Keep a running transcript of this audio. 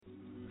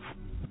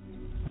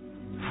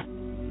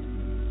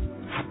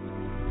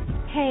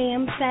Hey,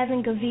 I'm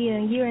Savin Gavia,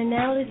 and you are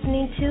now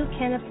listening to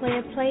Can a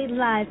Player Play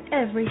live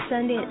every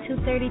Sunday at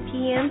 2:30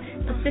 p.m.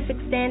 Pacific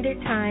Standard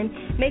Time.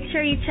 Make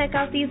sure you check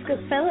out these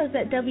good fellas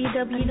at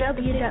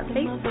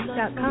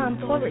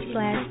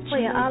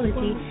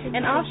www.facebook.com/playerology,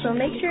 and also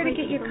make sure to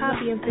get your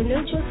copy of the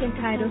new book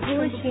entitled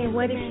Who Is She and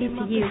What Is She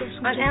to You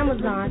on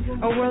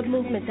Amazon or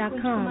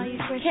worldmovement.com.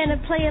 Can a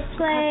Player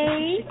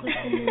Play?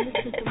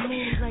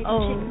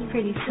 Oh,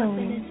 pretty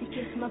Tony.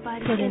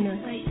 Put in a...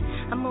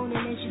 I'm on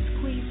it as you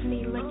squeeze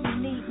me like you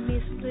need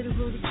me. It's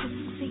literal that you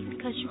succeed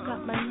because you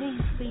got my knees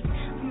weak.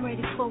 I'm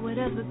ready for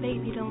whatever,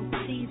 baby, don't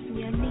tease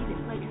me. I need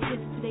it like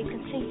yesterday,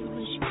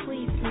 continuous, you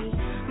please me.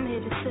 I'm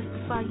here to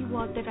testify you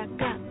all that I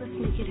got. Let's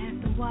make it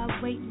happen. Why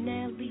wait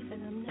now,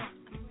 leaving, I'm not.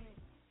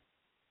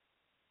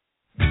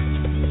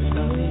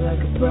 Love me like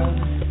a brother,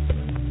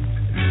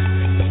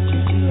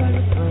 treat you like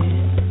a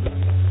friend,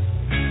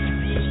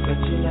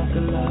 respect you like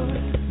a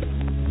lover.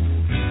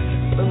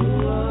 Oh,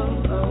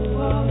 oh,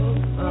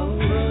 oh, oh.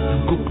 You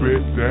could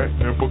bet that,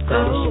 never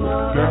gotta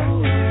sweat that.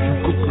 You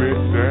could bet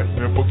that,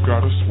 never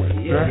gotta sweat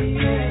that.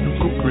 You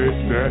could bet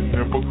that,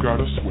 never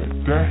gotta sweat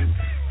that.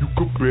 You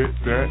could bet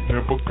that,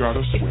 never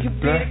gotta sweat that. You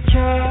be the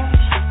cash,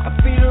 I'll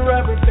be the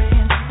rubber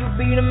band. You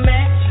be the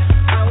match,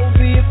 I will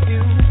be a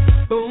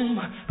fuse. Boom,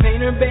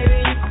 painter baby,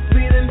 you could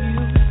be the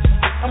muse.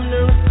 I'm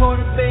the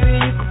reporter baby,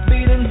 you could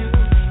be the news.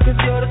 Cause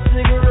you're the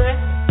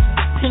cigarette,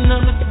 and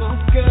I'm the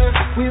smoker.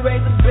 We raise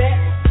the bet,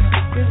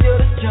 cause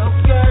you're the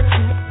joker.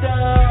 Checked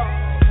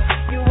out.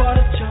 You are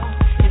the chalk,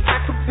 and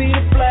I could be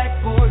the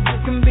blackboard, you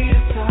can be the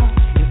top,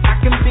 and I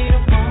can be the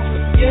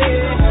one.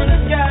 Yeah, when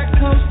the sky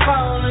comes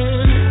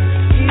falling,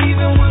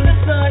 even when the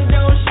sun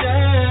don't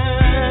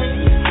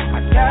shine,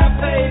 I got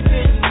faith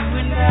in you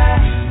and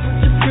I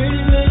put your pretty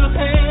little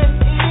hand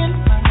in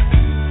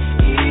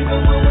mine.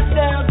 Even when we're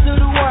down to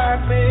the wire,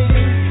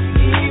 baby,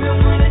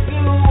 even when it's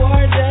you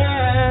or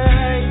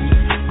die,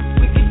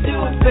 we can do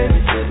it, baby,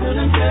 just what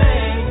I'm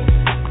saying.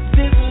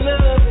 This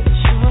love is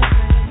short.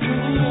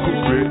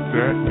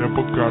 That,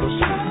 never gotta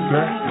sweat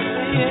that.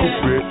 You could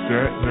bet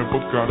that, never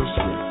gotta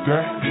sweat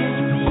that.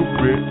 You could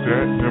bet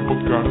that, never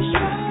gotta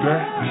sweat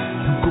that.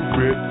 You could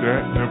bet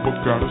that, never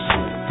gotta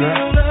sweat that.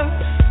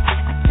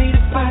 I see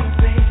the fire,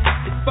 baby.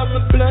 It's from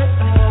the blood. I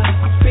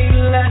be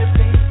the lighter,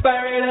 baby.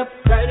 Fire it up,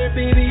 brighter,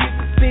 baby. You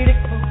could be the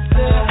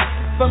closer.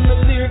 From the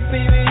lyric,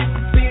 baby, you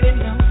could be the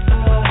note.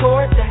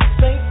 Chord that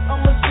saint,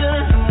 I'm a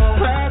son.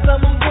 Prize,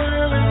 I'm a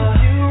winner,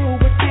 and you.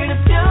 What did I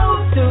do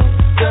to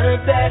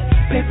deserve that?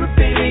 Paper,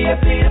 baby, I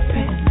be the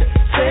pen.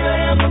 Say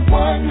I am the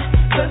one,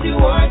 cause you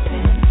are 10.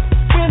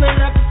 When I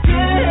not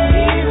forget,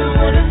 even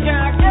when the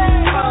sky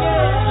gets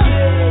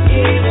falling,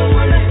 even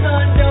when the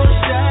sun don't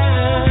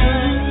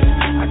shine,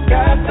 I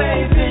got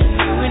faith in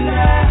you and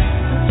I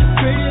put your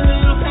pretty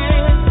little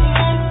hands in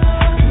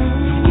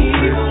mine.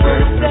 Even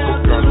when it's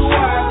down to the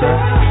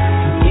wire,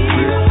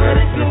 even when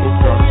it's you or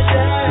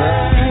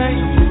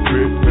die, we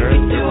can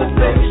do it,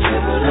 baby,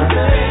 simple to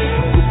say.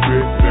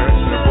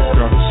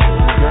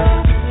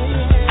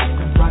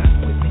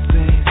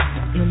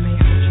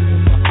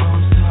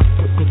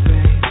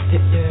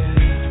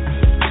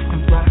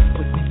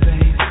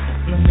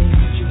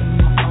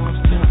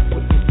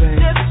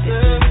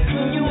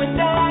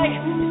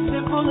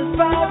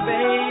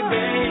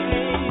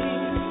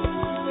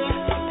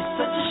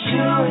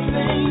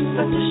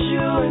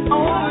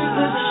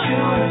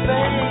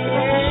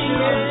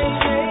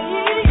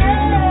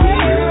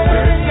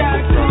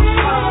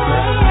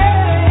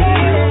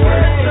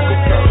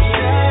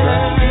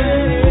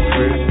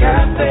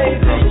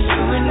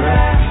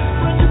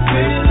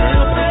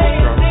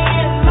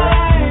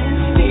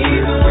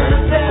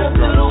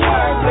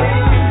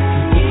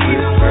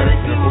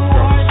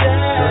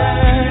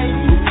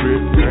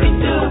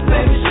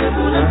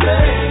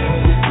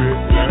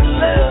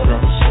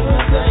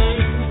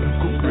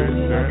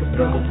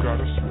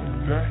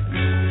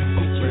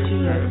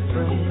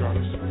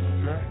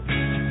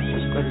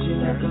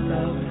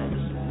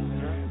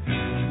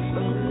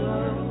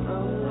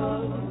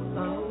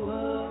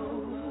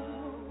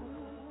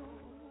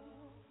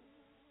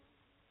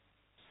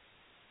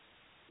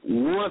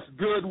 What's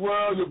good,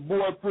 world? Your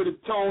boy Pretty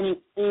Tony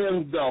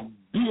in the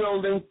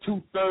building,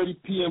 2:30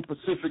 p.m.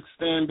 Pacific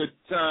Standard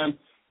Time.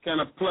 Can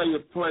I play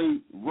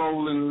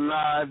rolling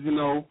live, you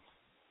know.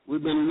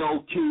 We've been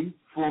low-key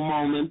for a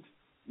moment.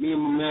 Me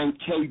and my man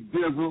K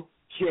Dizzle,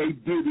 K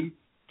Diddy,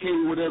 K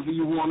whatever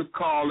you want to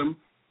call him.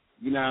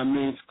 You know what I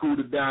mean?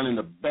 Scooted down in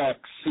the back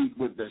seat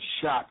with the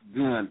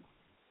shotgun.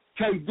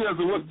 K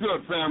Dizzle, what's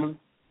good, family?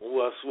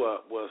 What's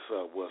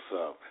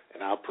up?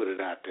 And I'll put it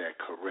out there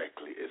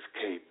correctly. It's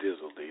K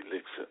Dizzle, the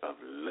elixir of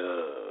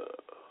love.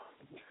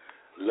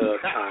 Love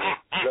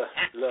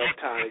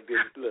Tonic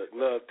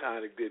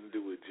didn't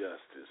do it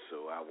justice,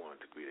 so I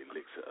wanted to be the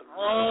elixir of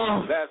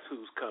love. That's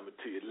who's coming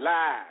to you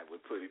live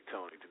with Pretty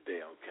Tony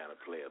today on Can I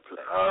Play.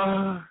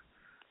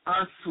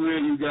 I swear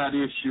you got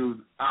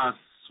issues. I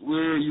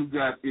swear you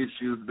got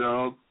issues,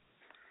 dog.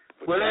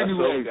 But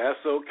anyway.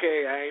 That's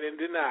okay. I ain't in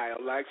denial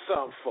like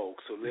some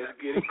folks, so let's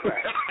get it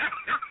cracking.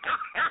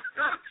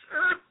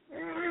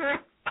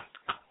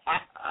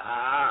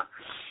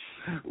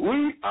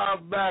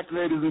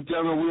 ladies and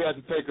gentlemen, we had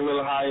to take a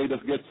little hiatus,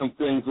 get some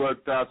things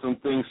worked out, some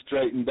things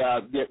straightened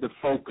out, get the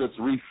focus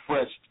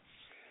refreshed.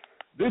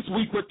 This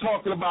week we're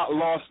talking about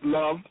lost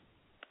love,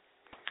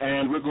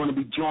 and we're going to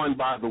be joined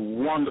by the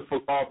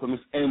wonderful author, Miss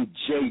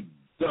M.J.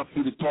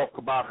 Duffy, to talk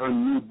about her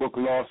new book,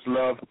 Lost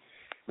Love.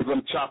 We're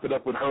going to chop it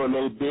up with her a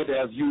little bit.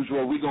 As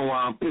usual, we're going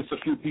to piss a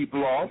few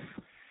people off.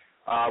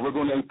 We're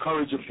going to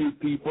encourage a few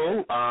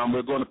people.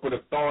 We're going to put a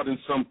thought in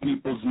some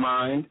people's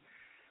mind.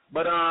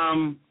 But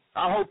I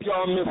hope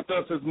y'all missed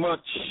us as much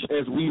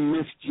as we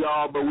missed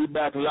y'all, but we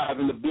back live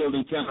in the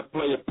building. Can I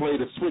play a play?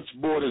 The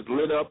switchboard is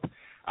lit up.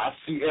 I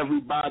see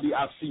everybody.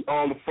 I see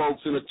all the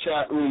folks in the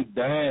chat room.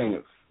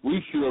 Dang,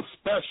 we feel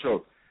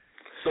special.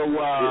 So,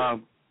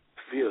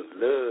 feel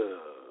love.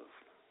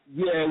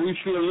 Yeah, we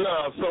feel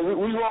love. So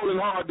we rolling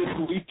hard this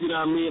week, you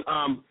know what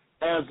I mean?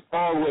 As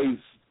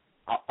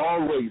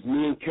always,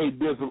 me and K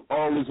Dizzle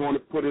always want to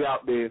put it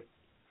out there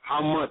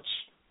how much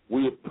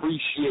we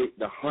appreciate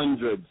the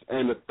hundreds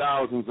and the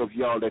thousands of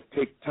y'all that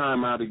take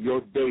time out of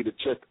your day to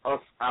check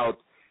us out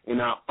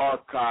in our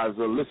archives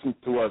or listen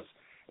to us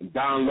and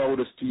download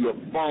us to your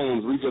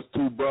phones. We just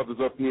two brothers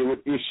up here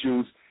with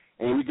issues,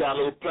 and we got a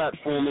little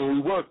platform and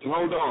we work.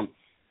 Hold on.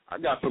 I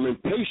got some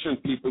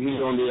impatient people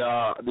here on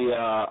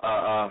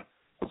the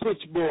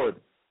switchboard.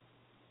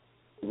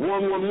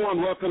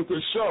 111, welcome to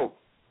the show.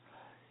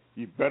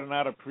 You better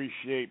not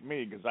appreciate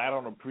me because I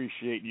don't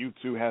appreciate you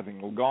two having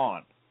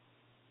gone.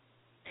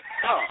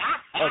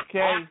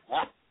 Okay?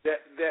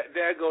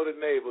 There go the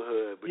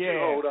neighborhood. But yeah. You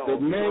hold on. The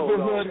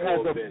neighborhood has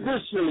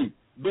officially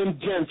been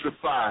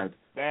gentrified.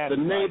 That's the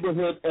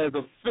neighborhood has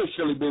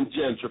officially been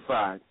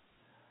gentrified.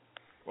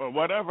 Well,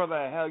 whatever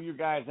the hell you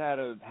guys had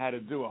to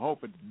do, I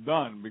hope it's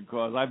done,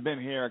 because I've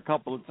been here a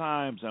couple of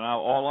times, and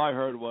all I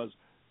heard was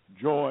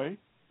Joy,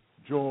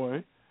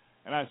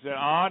 and I said,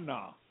 oh,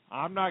 no,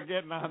 I'm not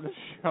getting on the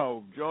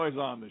show. Joy's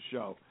on the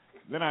show.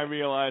 Then I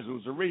realized it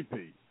was a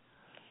repeat.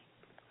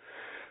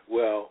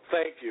 Well,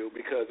 thank you,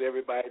 because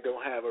everybody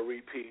don't have a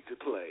repeat to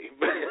play.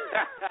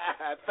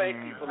 Thank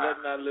you for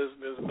letting our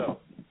listeners know.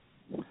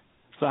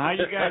 So how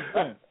you guys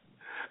been?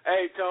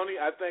 Hey, Tony,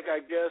 I think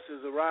our guest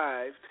has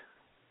arrived.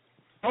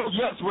 Oh,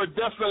 yes, we're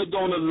definitely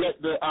going to let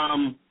the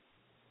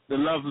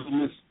lovely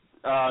Miss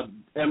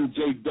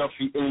M.J.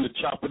 Duffy in to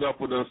chop it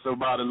up with us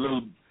about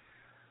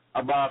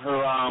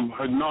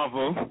her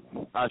novel,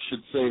 I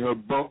should say her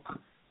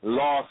book,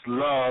 Lost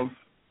Love.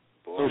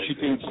 Boy, so she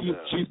can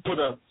she's put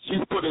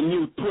a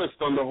new twist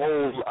on the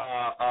whole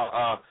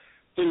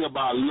thing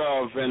about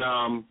love,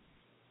 and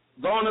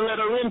go on and let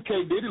her in,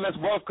 K. Diddy. Let's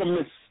welcome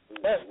Miss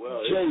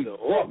M.J.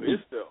 Duffy.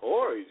 It's the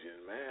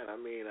origin, man. I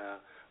mean,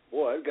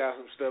 boy, it got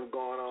some stuff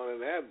going on in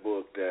that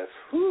book that's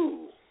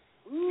whoo.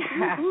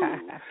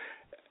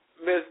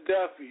 Miss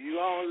Duffy, you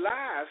on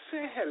live.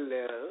 Say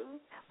hello.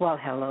 Well,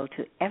 hello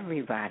to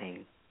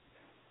everybody.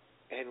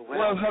 And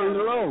well,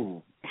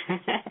 hello.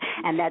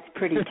 And that's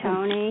Pretty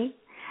Tony,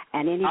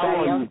 and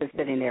anybody else that's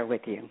sitting there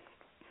with you.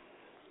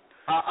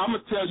 I'm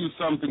going to tell you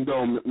something,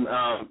 though,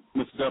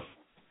 Miss Duffy.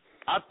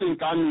 I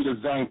think I need a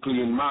Zankly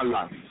in my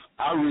life.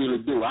 I really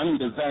do. I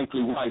need a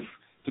Zankly wife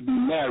to be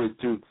married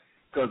to,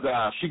 because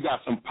she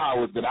got some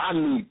powers that I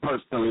need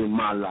personally in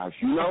my life,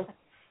 you know?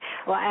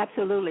 Well,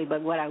 absolutely.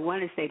 But what I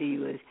want to say to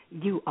you is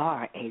you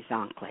are a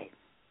Zankly.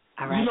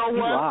 All right? You know what?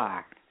 You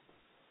are.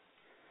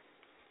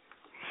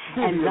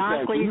 And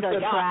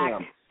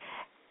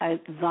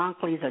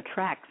Zonklys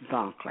attract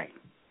Zonkly.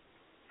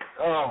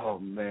 Oh,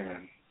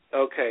 man.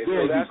 Okay,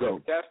 there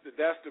so that's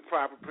the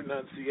proper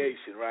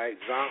pronunciation, right?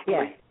 Zonkly?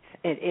 Yes,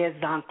 it is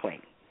Zonkly.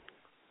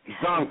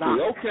 Zonkly,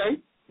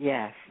 okay.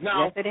 Yes,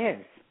 now, yes, it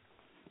is.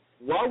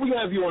 While we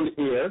have you on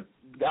the air,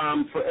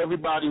 for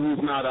everybody who's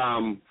not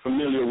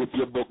familiar with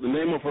your book, the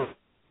name of her,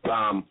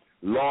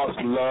 Lost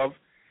Love,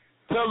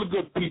 tell the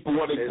good people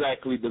what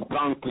exactly the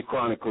Zonkly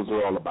Chronicles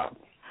are all about.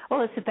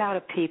 Well, it's about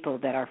a people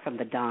that are from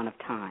the dawn of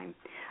time.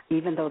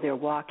 Even though they're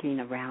walking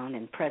around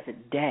in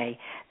present day,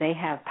 they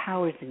have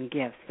powers and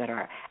gifts that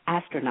are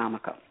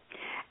astronomical.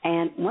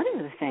 And one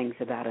of the things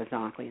about a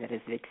Zonkly that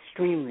is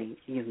extremely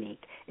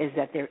unique is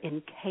that they're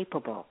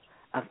incapable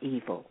of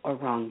evil or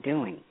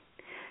wrongdoing.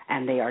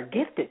 And they are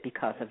gifted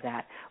because of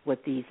that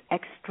with these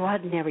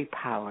extraordinary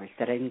powers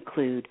that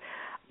include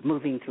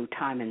moving through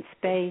time and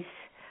space,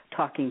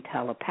 talking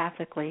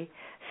telepathically,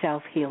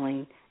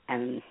 self-healing,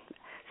 and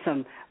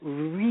some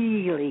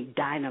really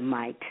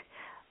dynamite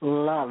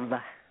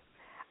love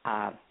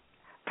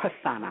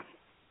persona.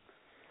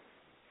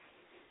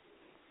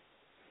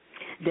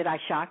 Did I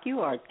shock you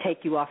or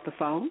take you off the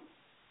phone?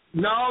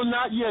 No,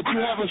 not yet.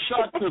 You haven't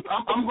shocked us.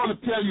 I'm going to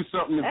tell you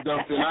something, Ms.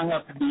 Duffy, and I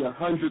have to be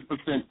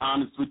 100%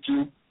 honest with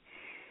you.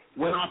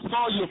 When I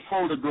saw your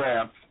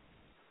photograph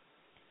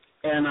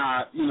and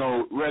I,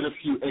 read a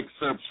few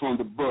excerpts from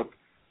the book,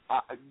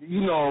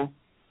 your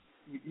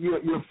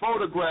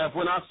photograph,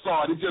 when I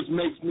saw it, it just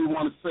makes me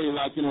want to say,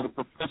 like, the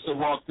professor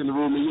walked in the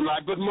room and you're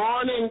like, good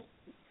morning,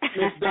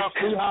 Ms.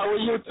 Duffy, how are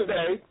you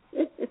today?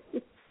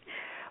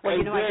 Well, I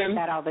get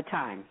that all the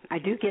time. I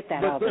do get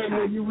that all the time. But then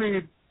when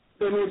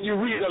you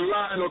read a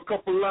line or a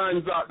couple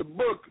lines out the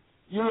book,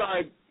 you're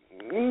like,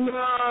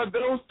 Nah,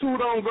 those two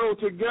don't go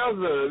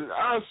together.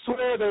 I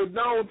swear they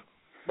don't,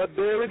 but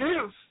there it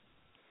is.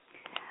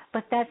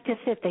 But that's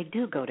just it. They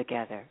do go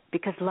together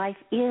because life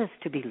is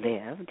to be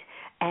lived.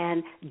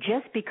 And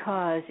just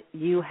because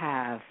you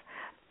have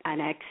an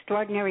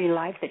extraordinary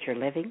life that you're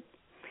living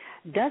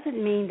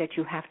doesn't mean that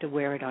you have to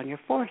wear it on your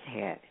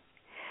forehead.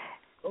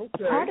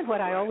 Okay. Part of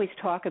what I always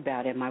talk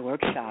about in my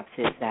workshops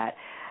is that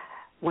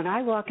when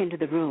I walk into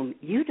the room,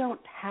 you don't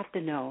have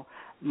to know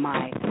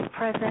my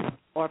present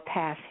or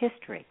past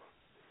history.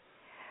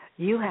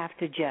 You have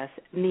to just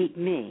meet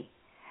me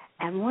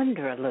and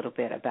wonder a little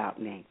bit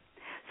about me.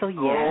 So,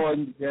 yes. Oh,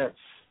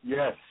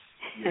 yes,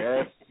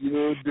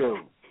 you do.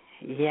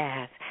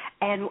 Yes.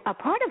 And a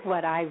part of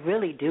what I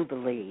really do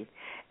believe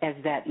is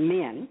that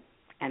men,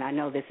 and I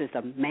know this is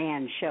a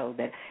man show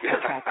that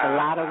attracts a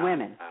lot of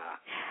women,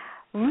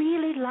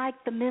 really like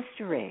the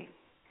mystery.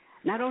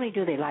 Not only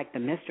do they like the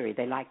mystery,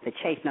 they like the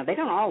chase. Now, they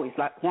don't always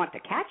want to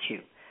catch you,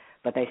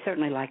 but they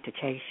certainly like to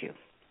chase you.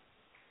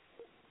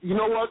 You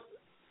know what?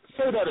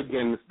 Say that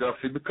again, Miss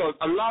Duffy, because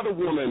a lot of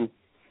women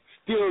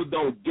still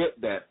don't get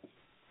that.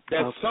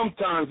 That okay.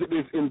 Sometimes it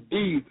is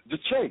indeed the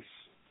chase.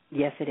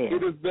 Yes, it is.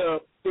 It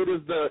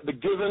is the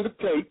give and the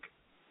take.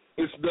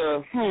 It's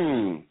the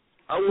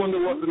I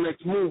wonder what the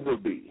next move will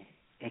be.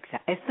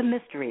 Exactly. It's the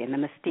mystery and the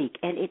mystique,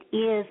 and it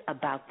is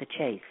about the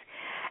chase.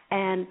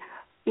 And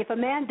if a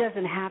man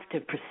doesn't have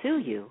to pursue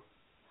you,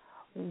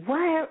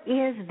 where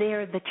is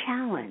there the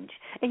challenge?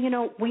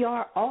 And, we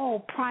are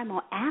all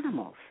primal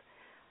animals.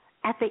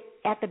 At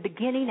the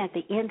beginning, at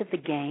the end of the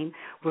game,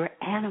 we're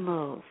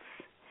animals.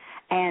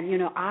 And,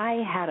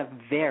 I had a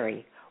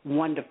very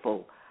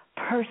wonderful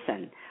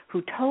person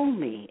who told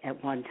me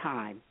at one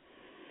time,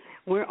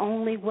 we're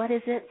only,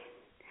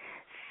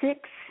 6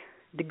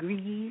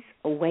 degrees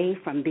away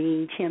from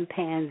being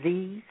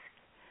chimpanzees?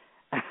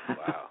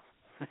 Wow.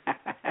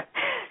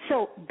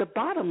 So the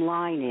bottom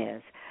line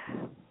is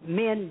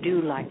men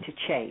do like to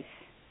chase,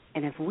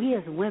 and if we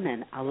as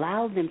women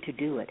allow them to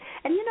do it,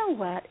 and you know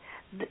what,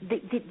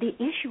 the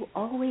issue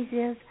always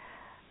is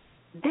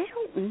they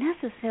don't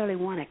necessarily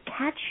want to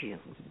catch you.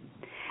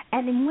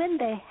 And when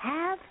they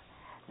have,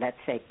 let's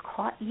say,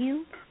 caught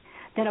you,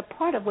 then a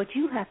part of what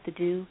you have to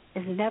do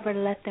is never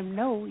let them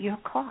know you're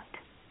caught.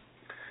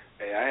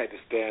 Hey, I had to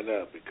stand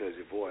up because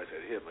your voice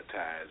had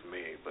hypnotized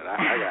me. But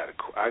I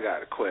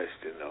got a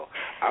question though.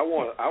 I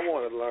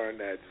want to learn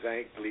that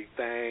zinc bleak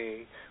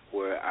thing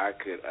where I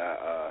could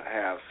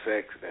have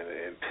sex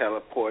and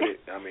teleport it.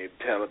 I mean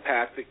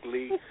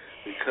telepathically,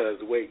 because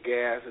the way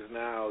gas is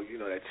now,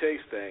 that chase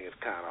thing is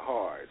kind of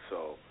hard.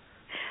 So.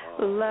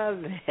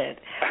 Love it.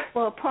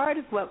 Well, part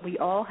of what we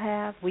all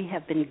have, we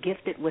have been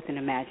gifted with an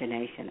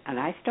imagination. And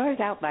I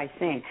started out by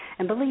saying,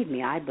 and believe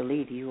me, I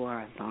believe you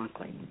are a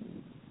Zonkly.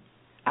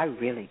 I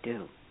really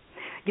do.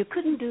 You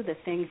couldn't do the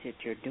things that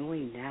you're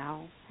doing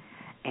now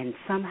and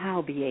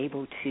somehow be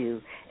able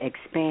to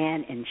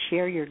expand and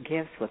share your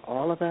gifts with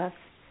all of us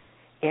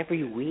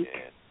every week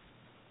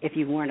if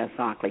you weren't a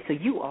Zonkly. So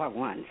you are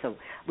one, so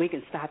we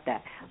can stop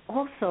that.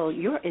 Also,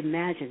 your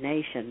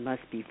imagination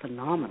must be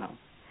phenomenal.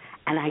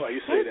 And I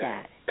say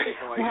that.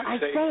 Well, I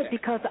say it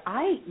because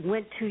I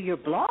went to your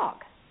blog,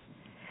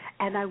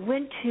 and I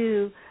went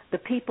to the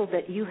people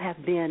that you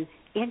have been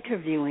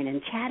interviewing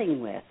and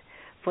chatting with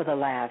for the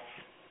last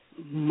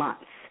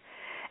months.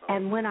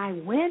 And when I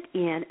went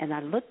in and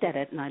I looked at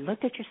it and I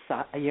looked at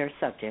your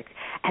subjects,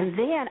 and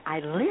then I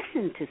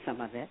listened to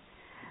some of it,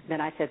 then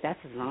I said, that's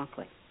a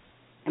Zonkly.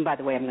 And by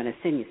the way, I'm going to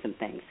send you some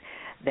things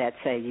that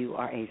say you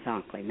are a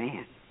Zonkly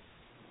man.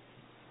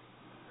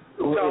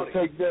 Well,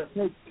 take that.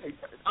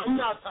 I'm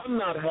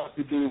not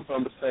happy being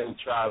from the same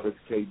tribe as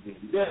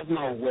KD. There's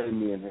no way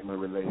me and him are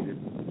related.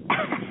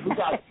 We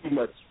got too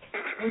much.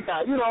 We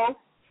got, you know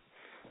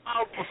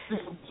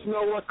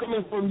what,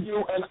 coming from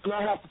you, and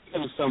I have to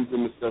tell you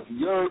something,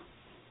 Mr.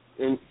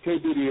 And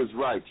KD is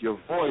right. Your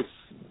voice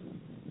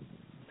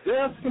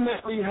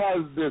definitely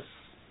has this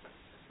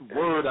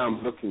word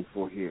I'm looking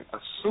for here, a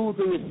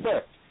soothing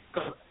effect.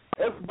 Because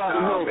everybody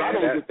knows I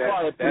don't get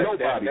quiet to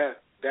nobody.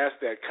 That's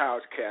that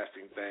couch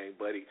casting thing,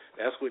 buddy.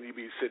 That's when you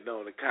be sitting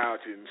on the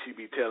couch and she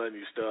be telling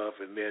you stuff,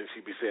 and then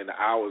she be saying the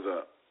hour's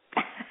up.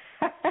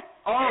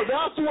 Oh,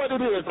 that's what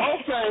it is.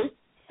 Okay.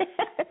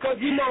 Because,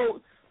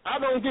 I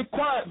don't get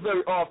quiet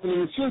very often,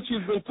 and since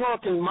she's been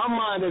talking, my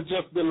mind has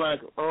just been like,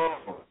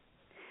 oh,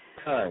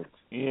 God.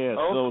 Yeah,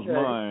 okay. so's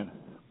mine.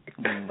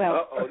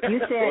 Well, you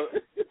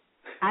said,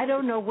 I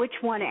don't know which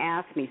one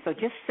asked me, so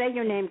just say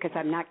your name because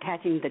I'm not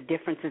catching the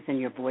differences in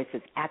your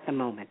voices at the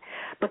moment.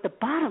 But the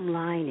bottom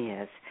line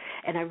is,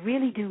 and I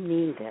really do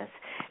mean this,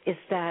 is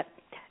that,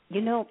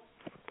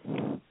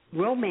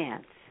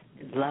 romance,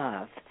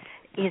 love,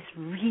 is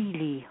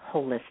really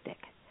holistic.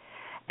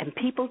 And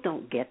people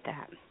don't get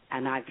that.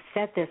 And I've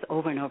said this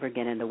over and over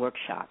again in the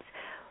workshops.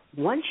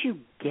 Once you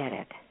get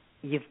it,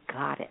 you've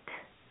got it.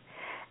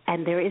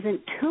 And there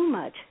isn't too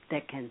much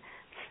that can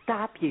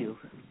stop you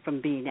from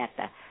being at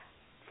the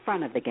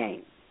front of the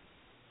game.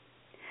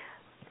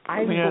 Can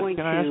I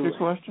ask you a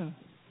question?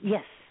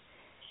 Yes.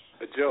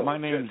 Joe. My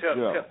name's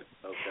Joe.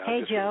 Okay,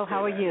 hey, Joe,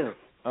 how are you?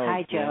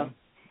 Okay. Hi, Joe.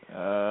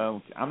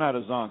 I'm not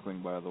a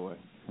zonkling, by the way.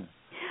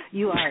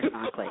 You are a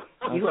zonkling.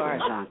 You are a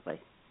zonkling.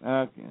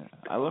 Okay.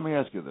 Let me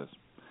ask you this.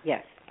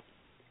 Yes.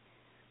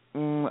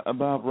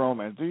 About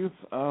romance.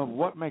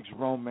 What makes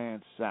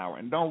romance sour?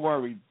 And don't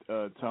worry,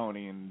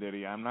 Tony and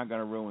Diddy, I'm not going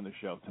to ruin the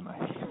show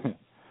tonight.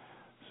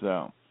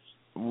 So,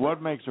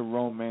 what makes a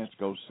romance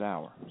go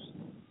sour?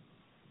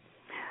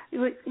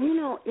 You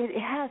know, it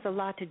has a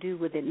lot to do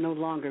with it no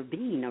longer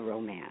being a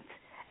romance.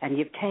 And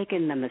you've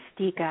taken the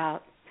mystique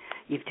out,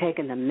 you've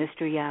taken the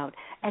mystery out,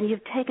 and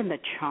you've taken the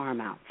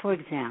charm out. For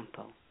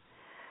example,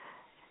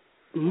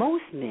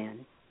 most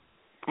men,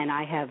 and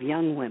I have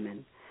young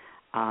women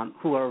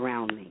who are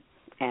around me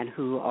and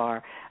who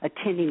are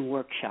attending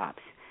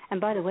workshops.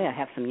 And by the way, I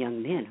have some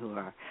young men who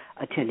are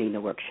attending the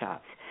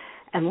workshops.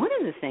 And one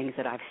of the things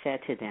that I've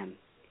said to them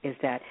is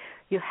that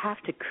you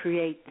have to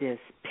create this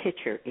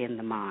picture in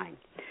the mind.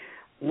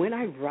 When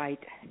I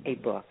write a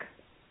book,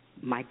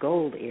 my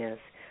goal is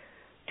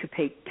to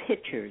paint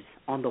pictures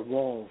on the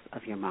walls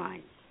of your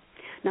mind.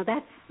 Now,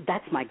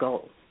 that's my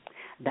goal.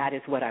 That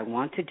is what I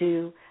want to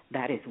do.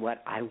 That is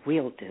what I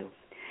will do.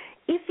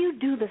 If you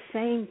do the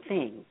same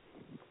thing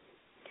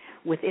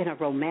within a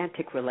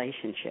romantic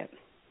relationship,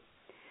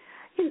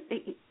 you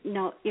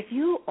know, if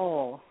you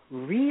all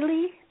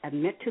really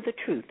admit to the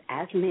truth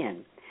as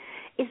men,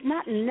 it's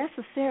not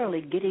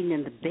necessarily getting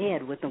in the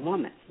bed with a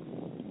woman.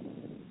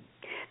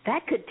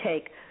 That could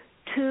take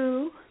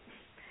 2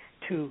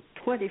 to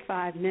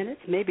 25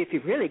 minutes. Maybe if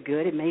you're really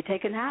good, it may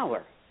take an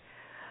hour.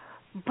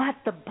 But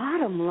the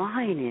bottom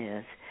line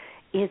is,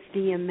 it's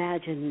the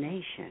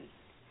imagination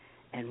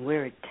and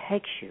where it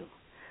takes you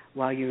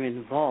while you're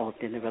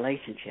involved in the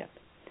relationship.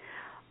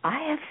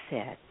 I have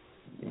said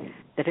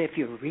that if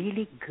you're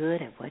really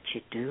good at what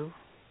you do,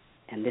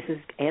 and this is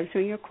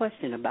answering your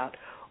question about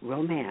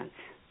romance,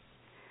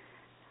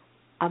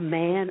 a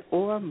man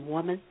or a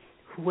woman,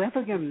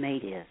 whoever your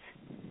mate is,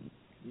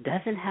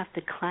 doesn't have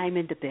to climb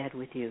into bed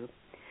with you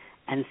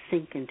and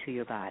sink into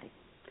your body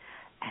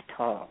at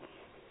all.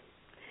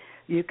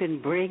 You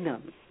can bring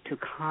them to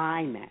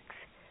climax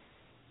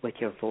with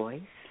your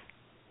voice,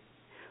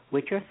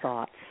 with your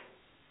thoughts,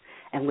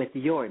 and with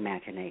your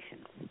imagination.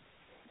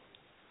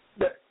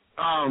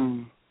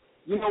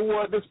 You know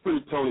what? This is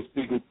Pretty Tony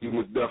speaking to you,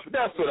 Ms. Duffy.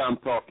 That's what I'm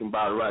talking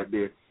about right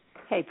there.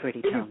 Hey,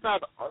 Pretty Tony.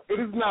 It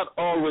is not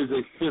always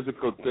a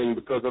physical thing,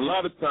 because a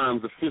lot of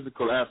times the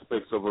physical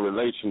aspects of a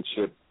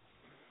relationship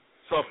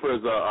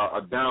suffers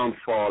a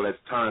downfall as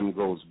time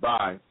goes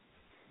by.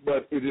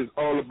 But it is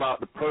all about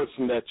the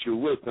person that you're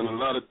with. And a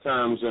lot of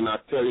times, and I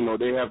tell you,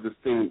 they have this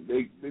thing,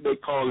 they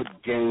call it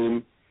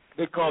game.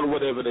 They call it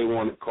whatever they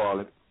want to call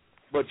it.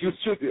 But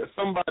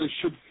somebody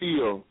should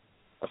feel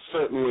a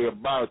certain way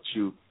about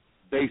you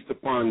based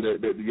upon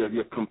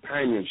your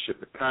companionship,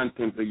 the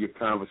content of your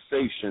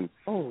conversation.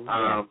 Oh,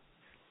 yeah.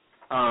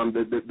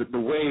 The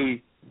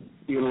way,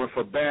 if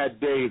a bad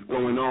day is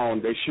going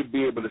on, they should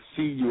be able to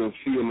see you and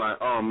feel like,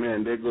 oh,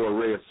 man, there go a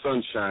ray of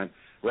sunshine,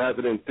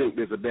 rather than think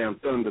there's a damn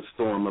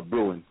thunderstorm a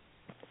brewing.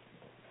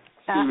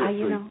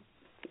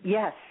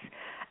 Yes,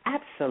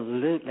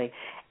 absolutely.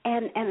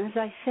 And as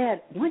I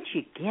said, once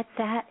you get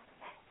that,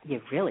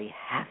 you really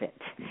have it.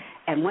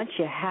 And once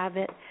you have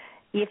it,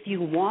 if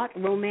you want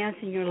romance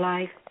in your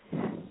life,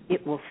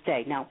 it will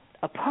stay. Now,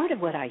 a part of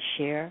what I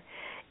share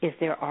is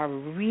there are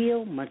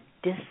real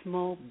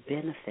medicinal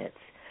benefits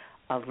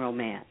of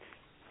romance.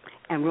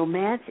 And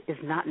romance is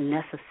not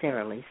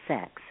necessarily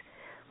sex,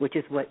 which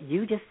is what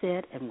you just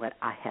said and what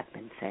I have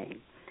been saying.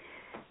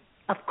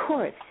 Of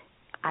course,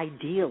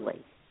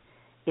 ideally,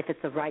 if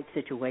it's the right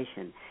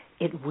situation,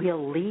 it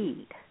will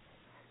lead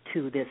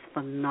to this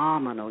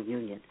phenomenal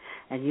union.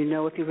 And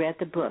if you read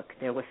the book,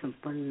 there were some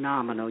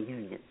phenomenal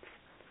unions.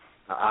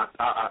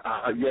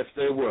 Yes,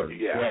 there were.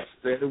 Yeah. Yes,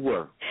 there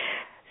were.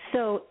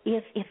 So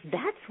if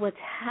that's what's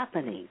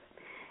happening,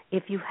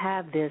 if you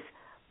have this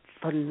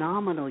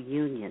phenomenal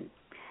union,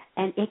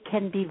 and it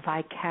can be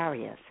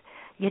vicarious,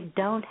 you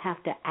don't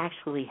have to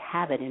actually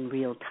have it in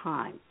real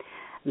time.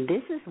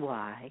 This is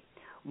why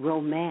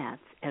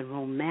romance and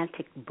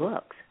romantic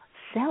books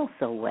sell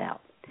so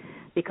well,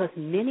 because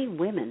many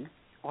women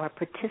are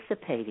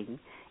participating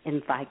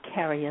in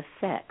vicarious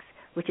sex,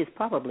 which is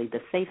probably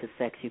the safest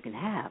sex you can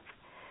have.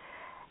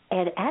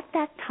 And at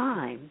that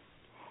time,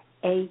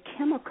 a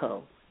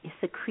chemical is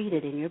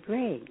secreted in your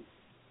brain.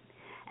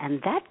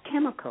 And that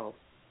chemical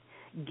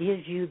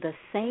gives you the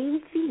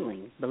same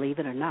feeling, believe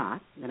it or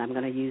not, and I'm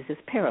going to use this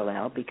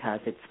parallel because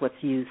it's what's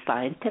used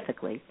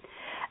scientifically,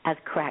 as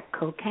crack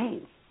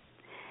cocaine.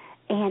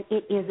 And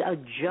it is a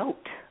jolt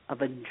of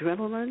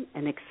adrenaline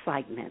and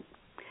excitement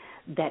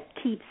that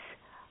keeps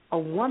a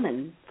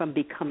woman from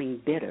becoming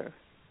bitter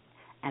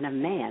and a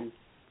man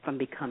from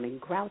becoming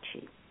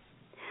grouchy.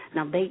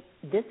 Now,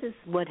 this is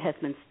what has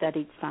been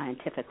studied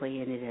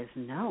scientifically, and it is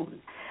known.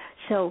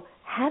 So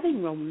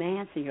having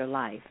romance in your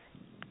life,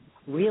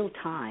 real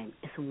time,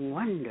 is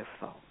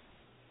wonderful.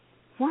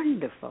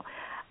 Wonderful.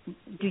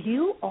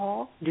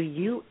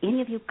 Do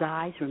any of you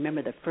guys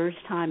remember the first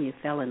time you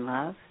fell in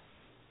love?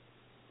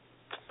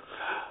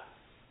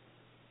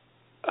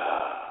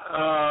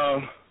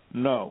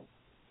 No.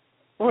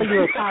 Or you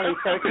were probably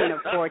 13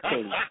 or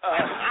 14.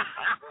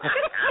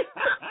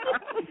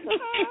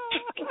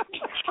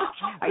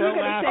 Are you going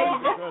to say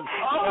that?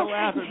 They're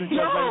laughing because they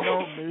know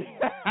me.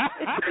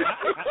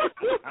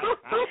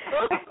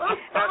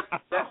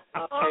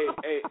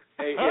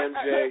 Hey,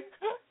 MJ,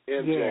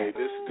 yes.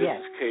 this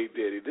is K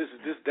Diddy.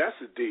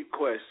 That's a deep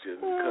question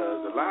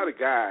because a lot of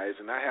guys,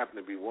 and I happen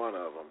to be one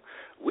of them,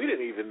 we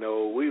didn't even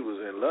know we was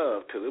in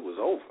love till it was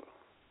over.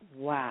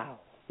 Wow.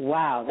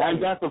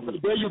 And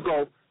there you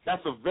go.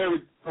 That's a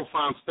very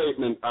profound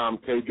statement,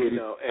 K Diddy,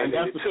 and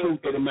that's the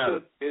truth of the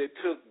matter. It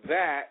took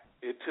that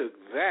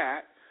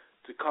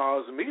to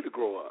cause me to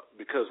grow up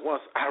because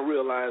once I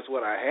realized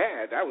what I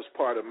had, that was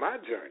part of my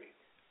journey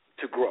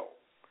to grow.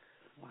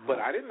 Wow. But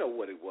I didn't know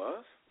what it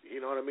was, you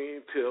know what I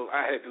mean, till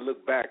I had to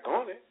look back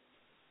on it.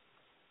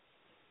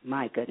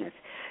 My goodness.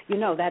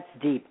 That's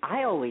deep.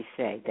 I always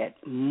say that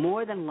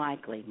more than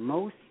likely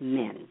most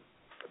men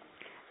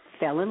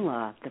fell in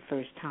love the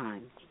first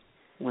time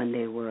when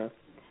they were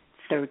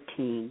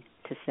 13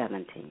 to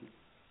 17,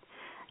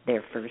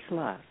 their first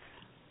love.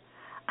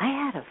 I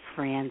had a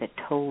friend that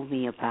told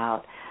me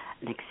about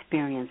an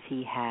experience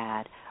he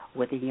had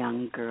with a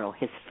young girl,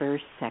 his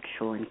first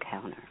sexual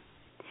encounter.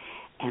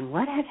 And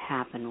what had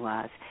happened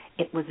was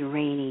it was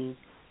raining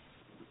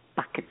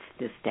buckets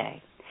this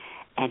day.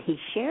 And he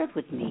shared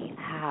with me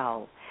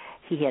how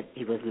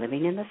he was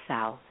living in the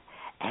South,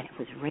 and it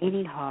was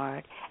raining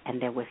hard,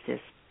 and there was this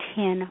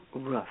tin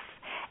roof,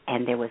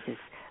 and there was this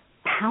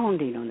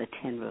pounding on the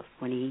tin roof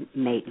when he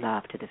made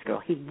love to this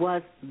girl. He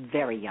was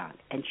very young,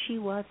 and she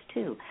was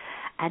too.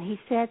 And he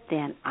said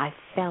then, I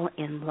fell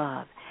in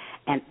love.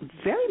 And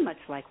very much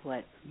like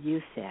what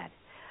you said,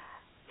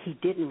 he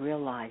didn't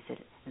realize it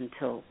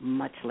until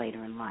much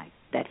later in life,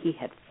 that he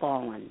had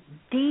fallen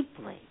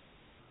deeply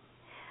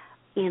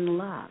in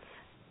love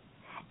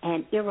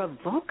and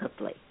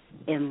irrevocably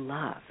in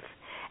love,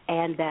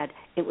 and that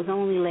it was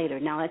only later.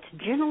 Now, it's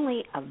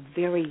generally a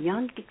very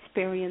young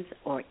experience,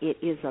 or it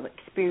is an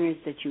experience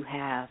that you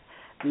have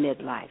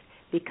midlife,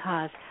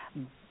 because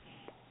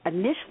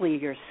initially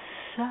you're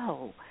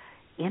so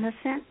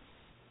innocent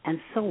and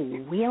so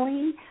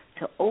willing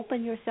to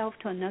open yourself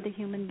to another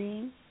human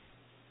being.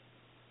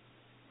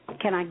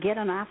 Can I get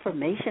an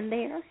affirmation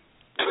there?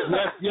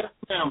 Yes,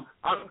 ma'am.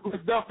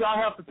 Ms. Duffy,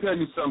 I have to tell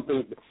you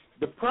something.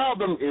 The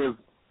problem is,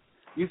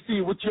 you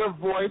see, with your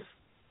voice,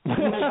 you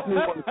make me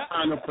want to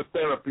sign up for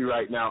therapy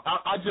right now.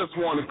 I just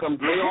want to come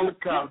lay on the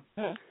couch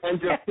and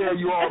just tell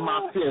you all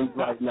my sins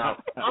right now.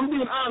 I'm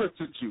being honest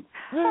with you.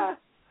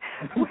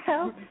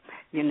 Well,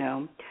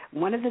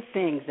 one of the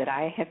things that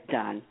I have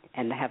done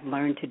and have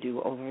learned to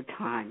do over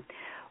time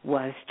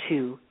was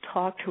to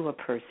talk to a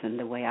person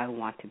the way I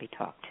want to be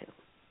talked to.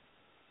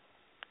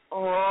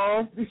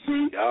 Oh, you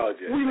see,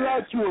 we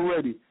like you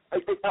already.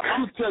 I'm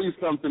going to tell you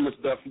something, Miss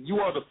Duffy. You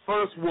are the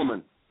first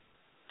woman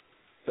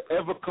to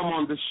ever come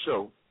on this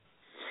show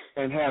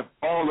and have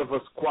all of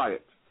us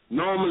quiet.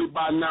 Normally,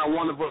 by now,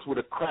 one of us would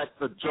have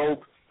cracked a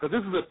joke, because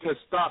this is a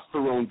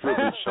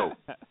testosterone-driven show.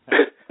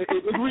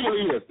 It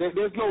really is.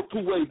 There's no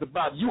two ways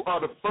about it. You are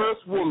the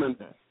first woman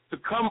to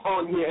come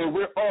on here, and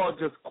we're all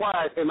just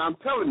quiet. And I'm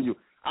telling you,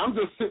 I'm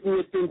just sitting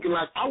here thinking,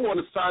 like, I want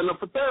to sign up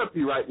for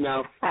therapy right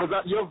now,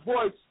 because your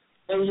voice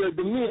and your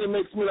demeanor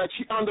makes me like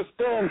she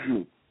understands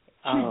me.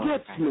 She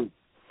gets me.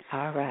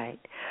 All right.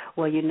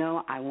 Well,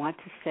 I want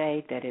to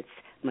say that it's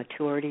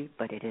maturity,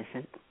 but it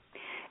isn't.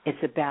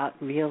 It's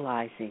about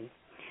realizing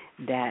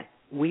that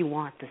we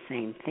want the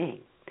same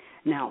thing.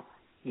 Now,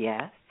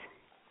 yes,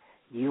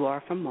 you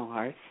are from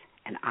Mars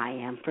and I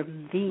am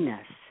from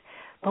Venus,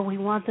 but we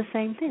want the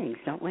same things,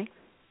 don't we?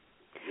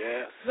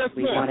 Yes.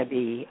 We want to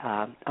be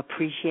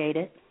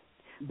appreciated.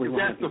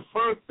 That's the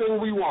first thing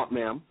we want,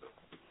 ma'am.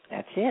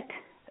 That's it.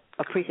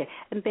 Appreciate.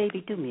 And,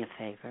 baby, do me a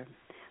favor.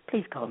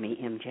 Please call me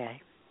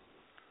MJ.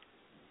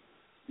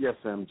 Yes,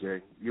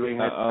 MJ. You ain't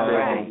had to all say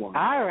right. no more.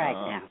 All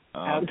right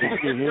now. Okay.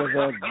 Did you hear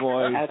that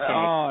voice? Okay.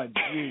 Oh,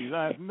 jeez,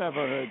 I've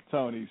never heard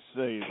Tony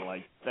say it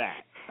like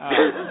that.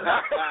 Oh,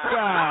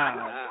 God.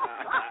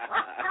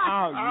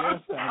 Oh,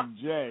 yes,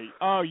 MJ.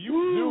 Oh,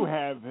 you do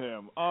have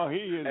him. Oh,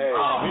 he's in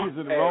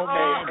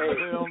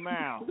Romansville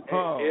now.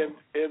 Oh.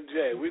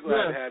 MJ, we're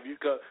gonna have you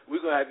come.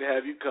 We're gonna have to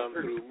have you come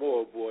through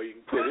more, boy. You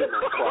can put him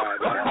on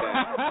quiet like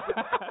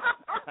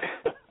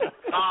that.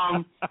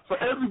 For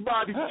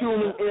everybody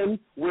tuning in,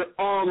 we're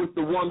on with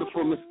the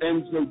wonderful Miss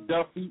MJ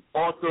Duffy,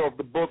 author of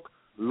the book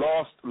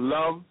Lost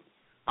Love.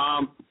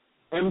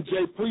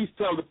 MJ, please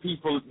tell the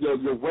people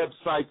your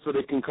website so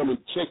they can come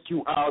and check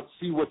you out,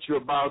 see what you're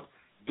about,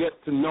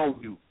 get to know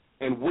you,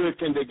 and where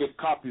can they get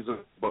copies of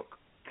the book?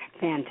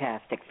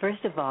 Fantastic.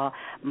 First of all,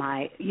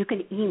 you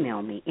can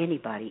email me,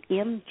 anybody,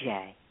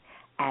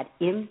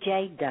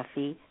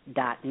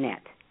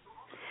 mj@mjduffy.net.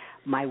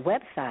 My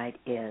website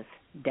is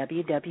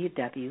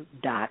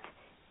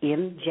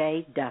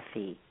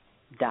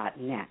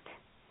www.mjduffy.net.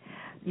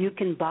 You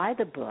can buy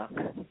the book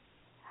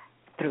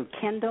through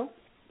Kindle.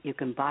 You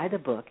can buy the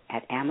book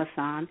at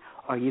Amazon,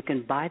 or you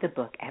can buy the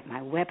book at my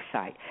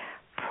website.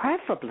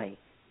 Preferably,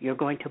 you're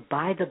going to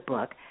buy the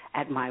book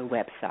at my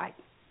website.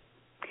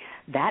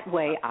 That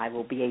way I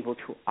will be able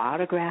to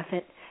autograph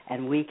it,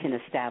 and we can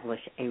establish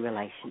a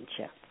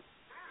relationship.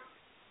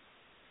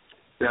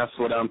 That's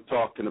what I'm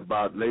talking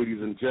about, ladies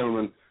and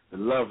gentlemen. The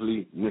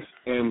lovely Miss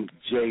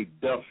M.J.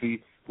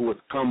 Duffy, who has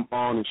come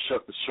on and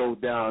shut the show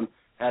down,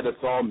 had us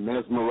all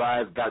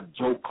mesmerized, got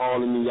Joe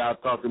calling me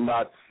out talking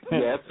about,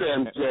 yeah, it's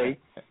MJ.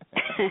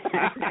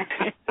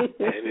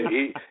 and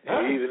he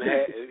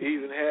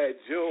even had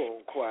Joe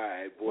on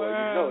quiet, boy. You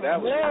know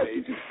that was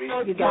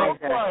amazing. You guys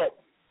are,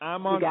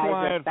 I'm on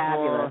quiet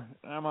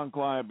I'm on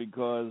quiet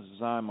because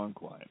I'm on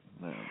quiet.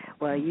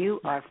 Well, you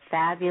are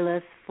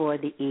fabulous for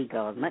the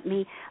ego. Let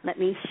me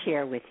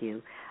share with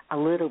you a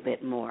little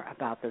bit more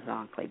about the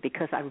Zonkli,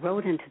 because I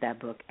wrote into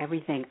that book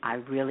everything I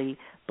really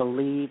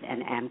believe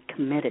and am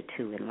committed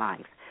to in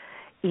life.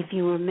 If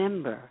you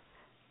remember,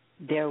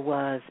 there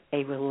was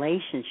a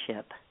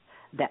relationship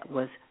that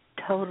was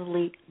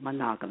totally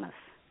monogamous.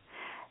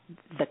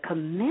 The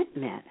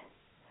commitment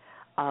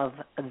of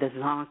the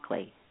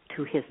Zonkli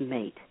to his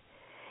mate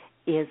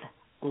is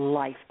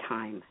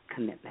lifetime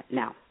commitment.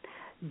 Now,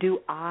 do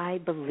I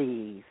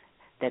believe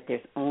that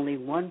there's only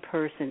one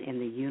person in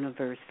the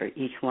universe for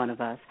each one of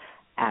us?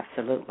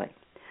 Absolutely.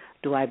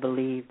 Do I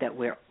believe that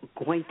we're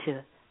going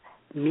to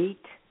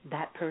meet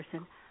that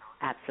person?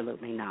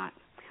 Absolutely not.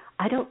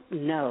 I don't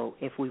know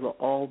if we will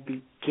all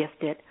be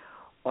gifted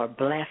or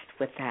blessed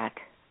with that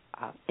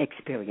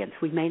experience.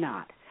 We may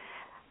not.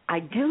 I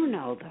do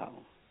know,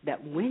 though,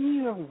 that when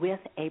you're with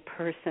a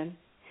person,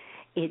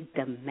 it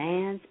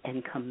demands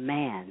and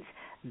commands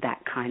that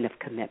kind of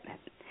commitment.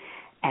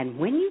 And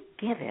when you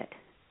give it,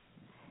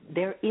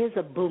 there is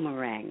a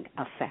boomerang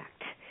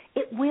effect.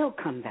 It will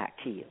come back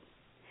to you.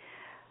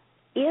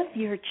 If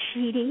you're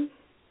cheating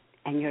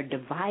and you're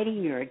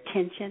dividing your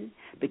attention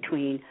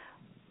between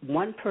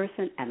one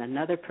person and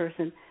another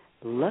person,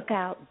 look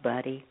out,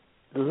 buddy.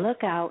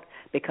 Look out,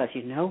 because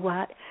you know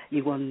what?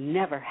 You will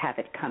never have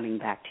it coming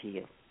back to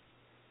you.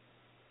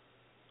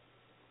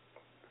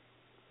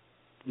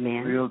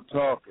 Man. Real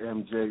talk,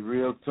 MJ,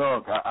 real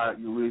talk.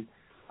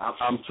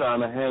 I'm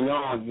trying to hang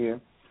on here.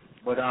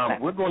 But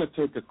we're going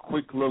to take a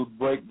quick little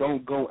break.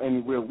 Don't go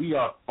anywhere. We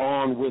are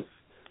on with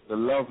the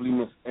lovely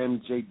Miss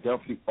M.J.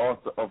 Duffy,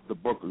 author of the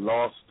book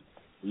Lost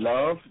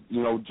Love.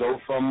 You know, Joe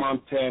from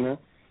Montana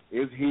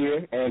is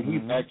here, and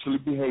he's actually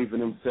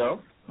behaving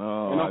himself.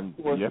 Oh, and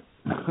of course, yep.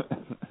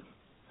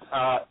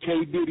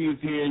 K. Diddy is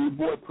here, and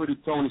your boy Pretty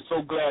Tony.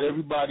 So glad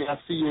everybody. I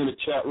see you in the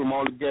chat room,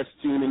 all the guests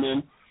tuning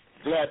in.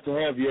 Glad to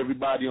have you,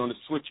 everybody, on the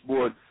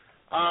switchboard.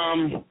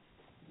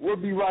 We'll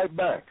be right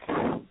back.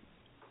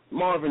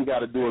 Marvin got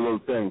to do a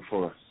little thing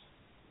for us.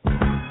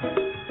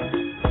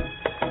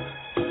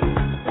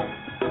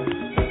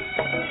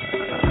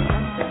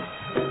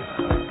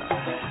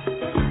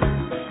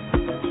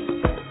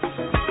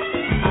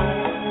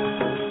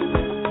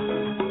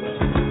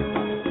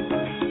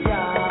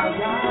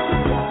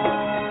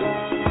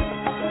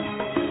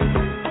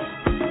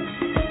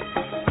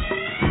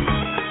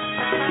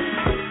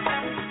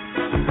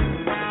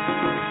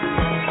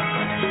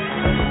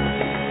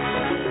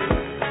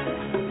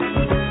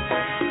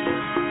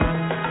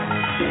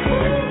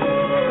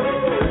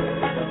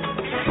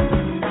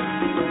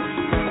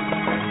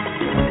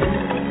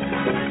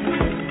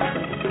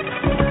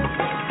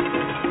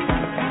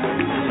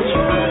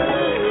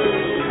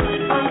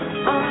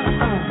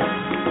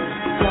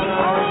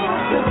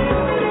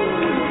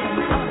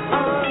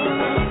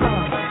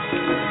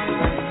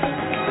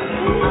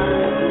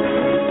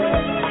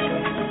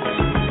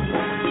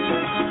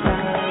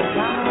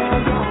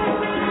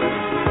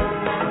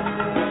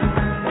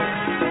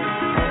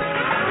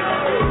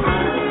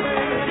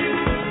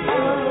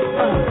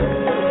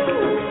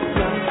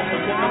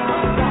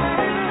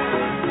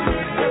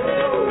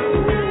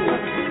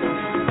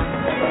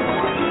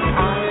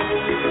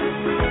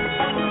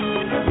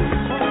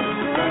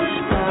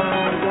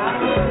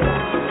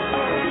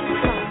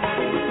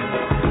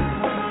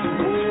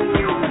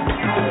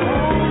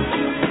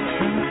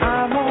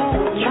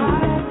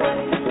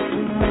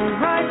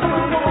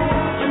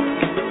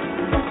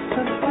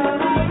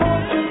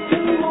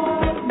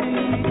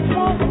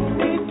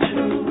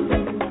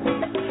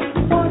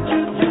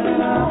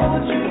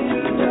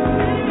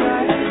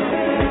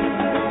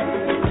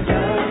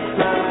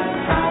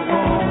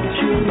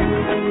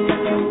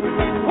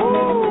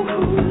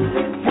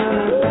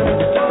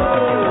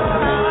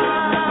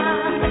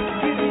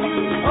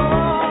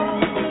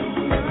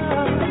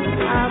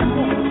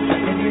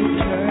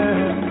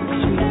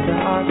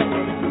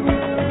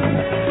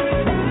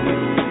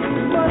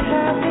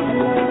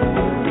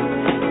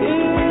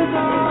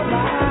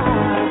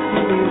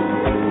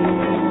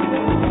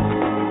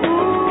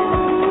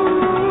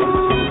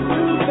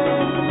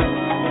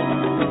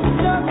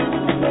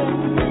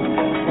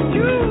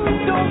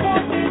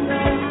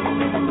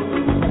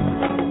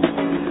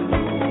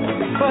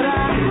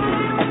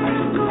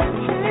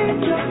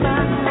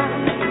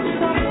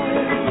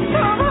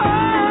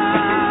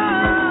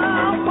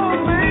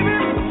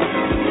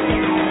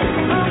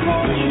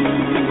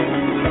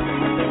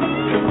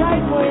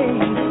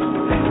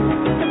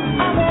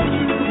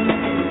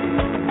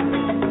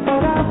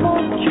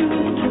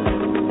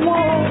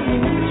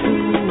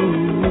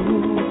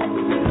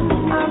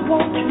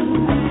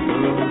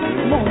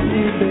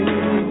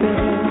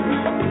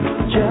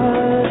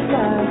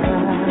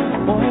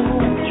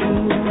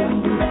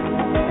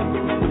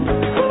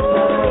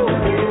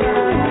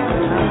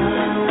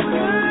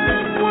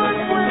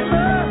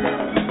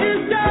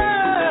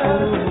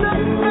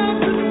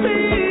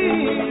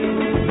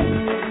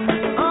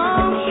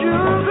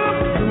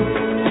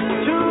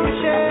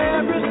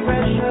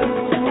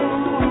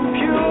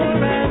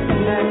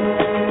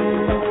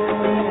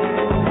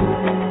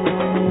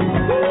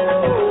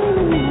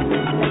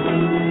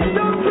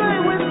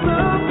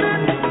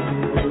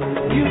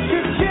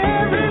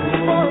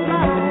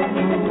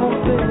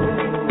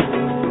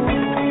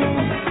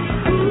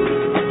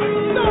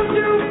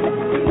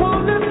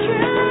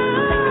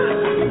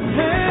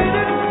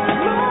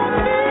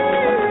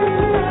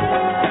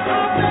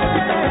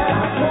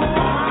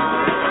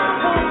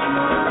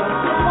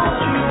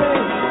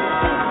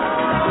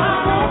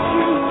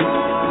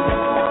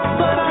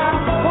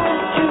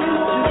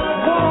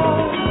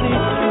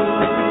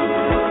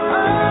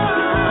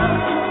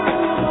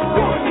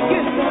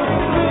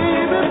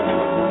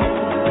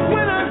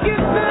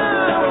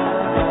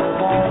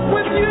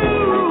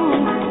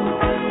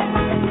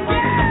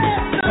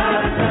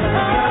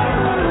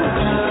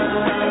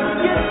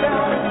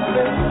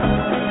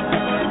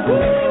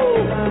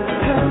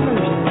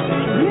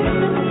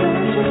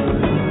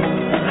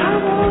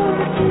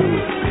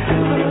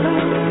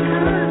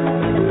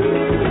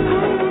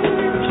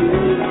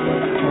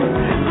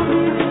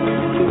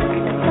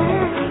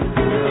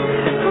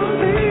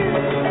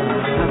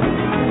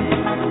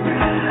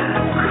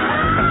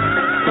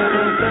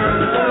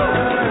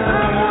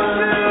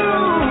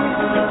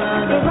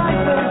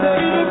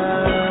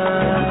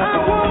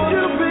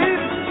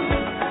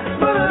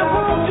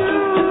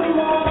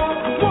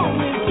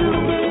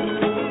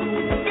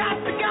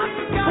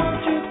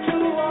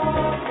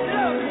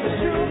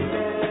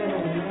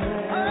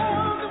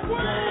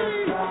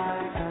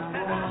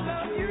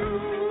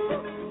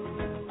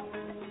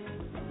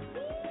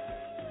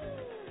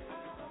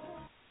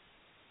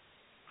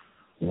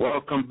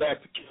 Welcome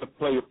back to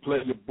Play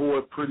your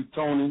boy, Pretty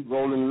Tony,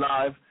 rolling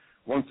live.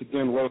 Once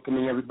again,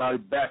 welcoming everybody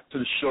back to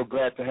the show.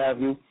 Glad to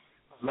have you,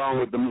 along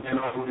with the man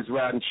always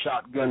riding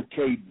shotgun,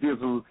 K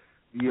Dizzle,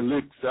 the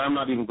elixir. I'm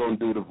not even going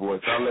to do the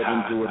voice. I'll let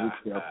him do it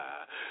himself.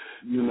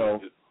 You know.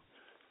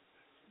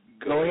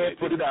 Go ahead,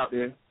 put it out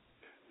there.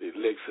 The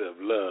elixir of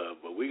love,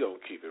 but we're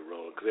going to keep it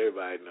rolling because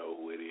everybody know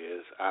who it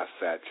is. I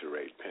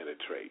saturate,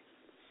 penetrate.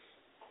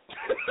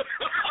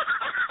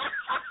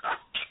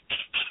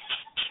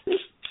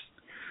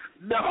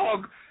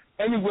 Dog.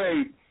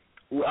 Anyway,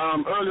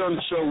 earlier on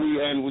the show,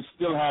 we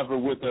still have her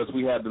with us.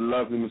 We had the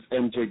lovely Miss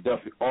MJ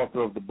Duffy,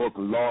 author of the book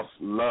Lost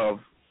Love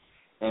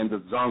and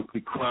the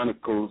Zonkey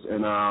Chronicles.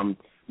 And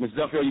Miss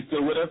Duffy, are you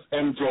still with us,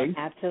 MJ?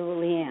 I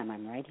absolutely am.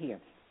 I'm right here.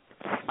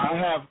 I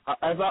have,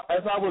 as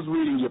I was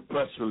reading your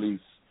press release,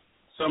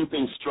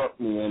 something struck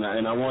me,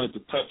 and I wanted to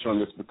touch on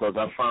this because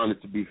I found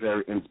it to be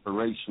very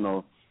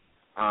inspirational.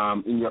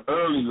 In your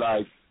early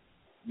life,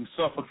 you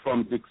suffered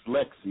from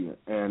dyslexia,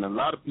 and a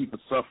lot of people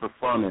suffer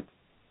from it,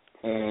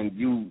 and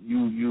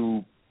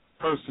you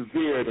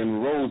persevered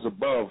and rose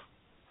above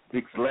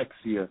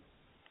dyslexia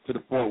to the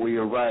point where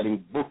you're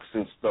writing books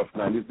and stuff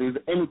now. Is there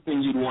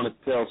anything you'd want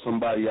to tell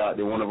somebody out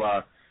there, one of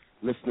our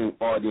listening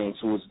audience,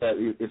 who is that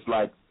it's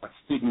like a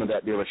stigma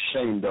that they're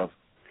ashamed of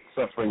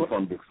suffering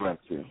from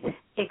dyslexia?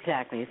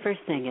 Exactly. The first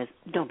thing is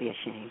don't be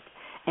ashamed.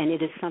 And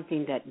it is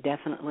something that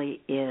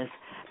definitely is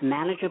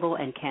manageable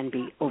and can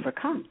be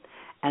overcome.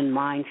 And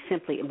mine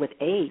simply, with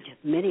age,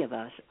 many of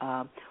us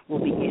will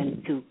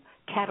begin to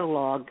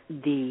catalog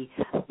the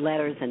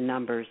letters and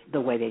numbers the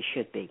way they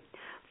should be.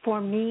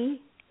 For me,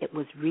 it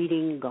was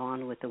reading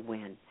Gone with the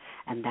Wind.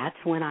 And that's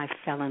when I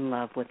fell in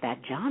love with that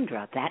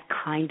genre, that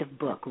kind of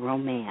book,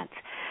 romance.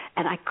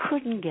 And I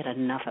couldn't get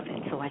enough of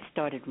it, so I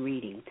started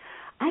reading.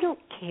 I don't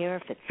care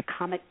if it's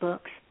comic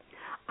books.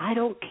 I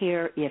don't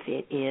care if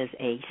it is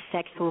a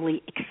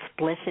sexually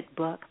explicit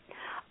book.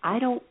 I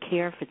don't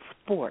care if it's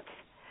sports.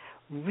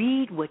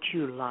 Read what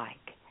you like.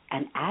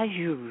 And as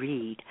you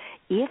read,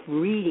 if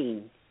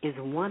reading is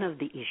one of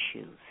the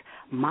issues,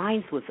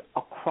 mine was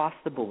across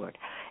the board.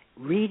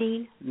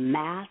 Reading,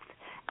 math,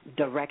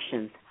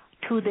 directions.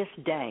 To this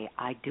day,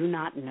 I do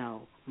not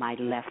know my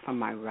left from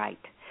my right.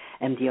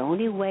 And the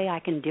only way I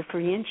can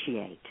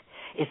differentiate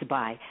is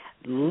by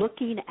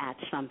looking at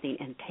something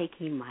and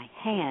taking my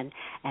hand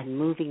and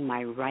moving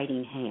my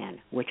writing hand,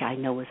 which I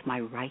know is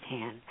my right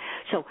hand.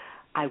 So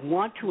I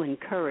want to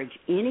encourage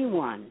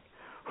anyone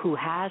who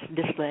has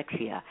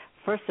dyslexia.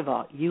 First of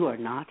all, you are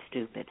not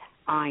stupid.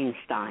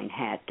 Einstein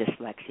had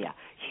dyslexia.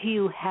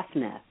 Hugh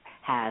Hefner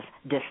has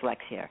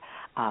dyslexia.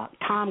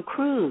 Tom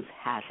Cruise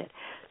has it.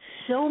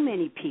 So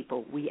many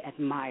people we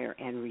admire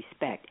and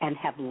respect and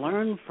have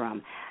learned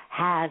from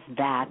has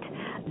that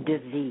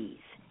disease,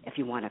 if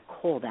you want to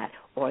call that,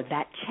 or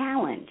that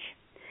challenge.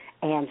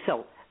 And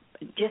so,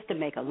 just to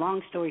make a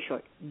long story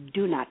short,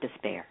 do not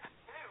despair.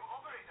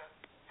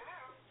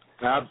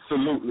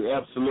 Absolutely,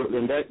 absolutely.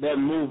 And that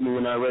moved me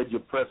when I read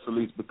your press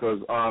release because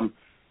on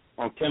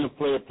Can a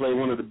Player Play,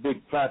 one of the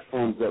big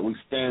platforms that we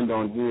stand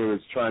on here is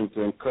trying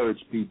to encourage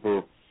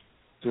people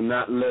to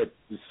not let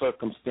the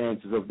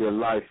circumstances of their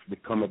life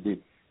become a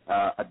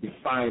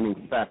defining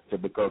factor,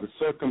 because the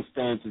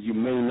circumstances you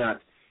may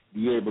not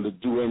be able to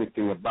do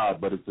anything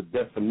about, but it's the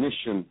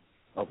definition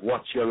of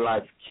what your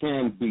life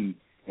can be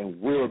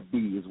and will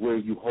be is where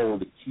you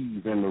hold the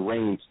keys and the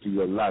reins to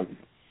your life.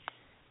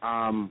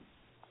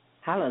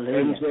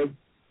 Hallelujah. MJ,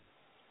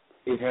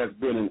 it has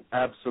been an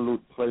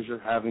absolute pleasure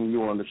having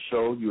you on the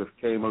show. You have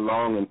came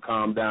along and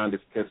calmed down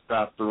this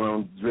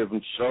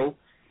testosterone-driven show,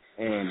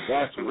 and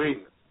that's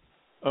great.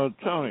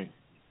 Tony.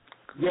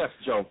 Yes,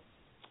 Joe.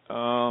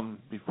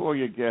 Before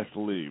your guest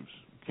leaves,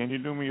 can you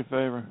do me a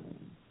favor?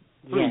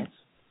 Yes.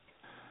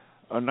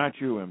 Not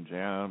you,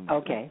 MJ.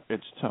 Okay.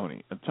 It's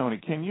Tony. Tony,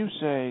 can you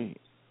say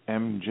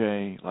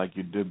MJ like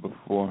you did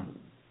before?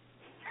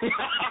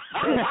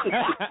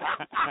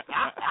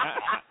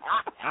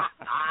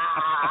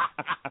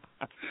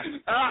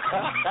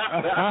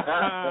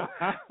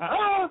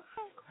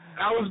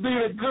 I was being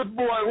a good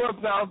boy once.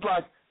 I was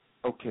like,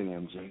 okay,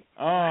 MJ.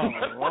 Oh,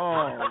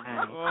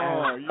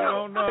 you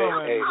don't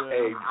know.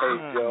 Hey,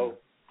 Joe.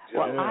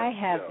 Well, I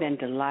have been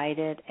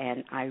delighted,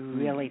 and I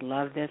really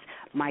love this.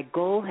 My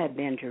goal had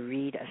been to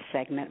read a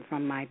segment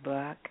from my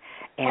book,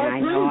 and I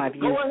know I've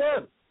used... Go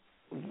ahead.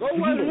 Go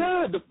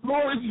ahead. The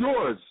floor is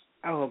yours.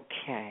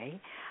 Okay.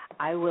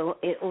 I will.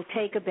 It will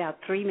take about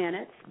 3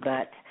 minutes,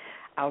 but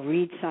I'll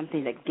read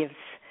something that gives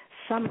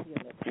some of your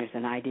listeners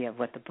an idea of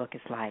what the book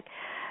is like.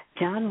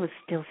 John was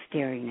still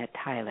staring at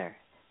Tyler.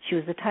 She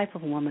was the type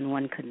of woman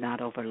one could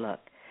not overlook.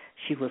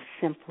 She was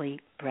simply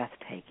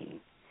breathtaking.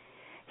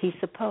 He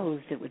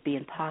supposed it would be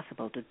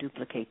impossible to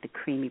duplicate the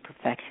creamy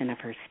perfection of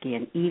her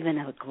skin, even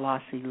a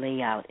glossy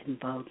layout in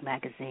Vogue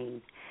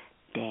magazine.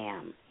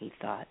 Damn, he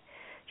thought,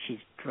 she's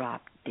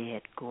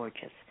drop-dead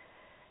gorgeous.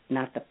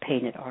 Not the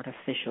painted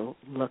artificial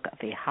look of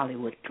a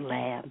Hollywood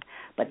glam,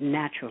 but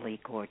naturally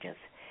gorgeous.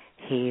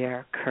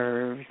 Hair,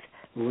 curves,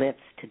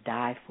 lips to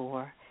die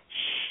for.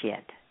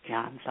 Shit,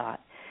 John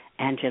thought.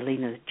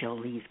 Angelina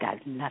Jolie's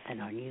got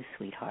nothing on you,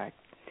 sweetheart.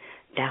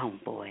 Down,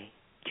 boy,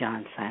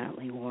 John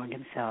silently warned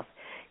himself.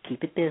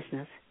 Keep it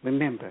business.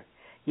 Remember,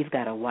 you've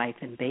got a wife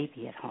and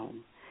baby at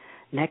home.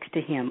 Next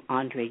to him,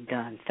 Andre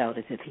Dunn felt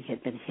as if he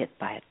had been hit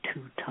by a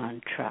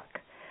 2-ton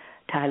truck.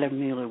 Tyler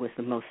Mueller was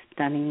the most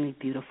stunningly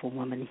beautiful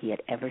woman he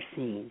had ever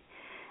seen,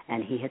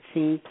 and he had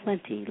seen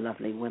plenty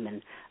lovely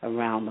women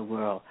around the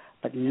world,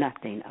 but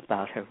everything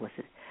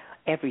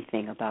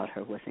about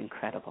her was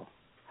incredible.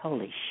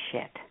 Holy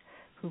shit,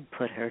 who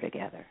put her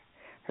together?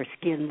 Her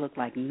skin looked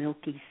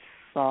milky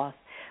soft,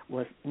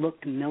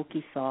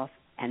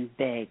 and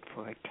begged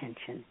for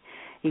attention.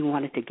 He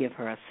wanted to give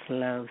her a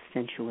slow,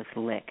 sensuous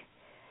lick.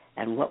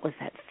 And what was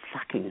that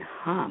sucking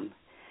hum?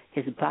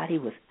 His body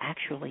was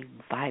actually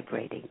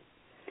vibrating.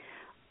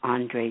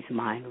 Andre's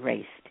mind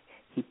raced.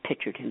 He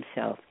pictured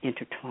himself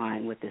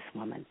intertwined with this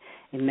woman.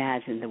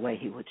 Imagined the way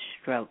he would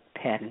stroke,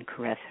 pet, and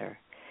caress her.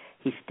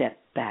 He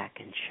stepped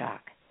back in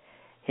shock.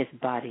 His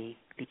body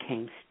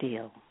became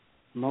still,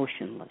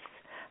 motionless,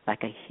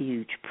 like a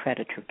huge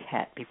predator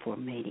cat before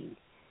mating.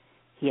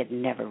 He had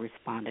never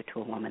responded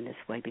to a woman this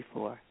way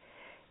before.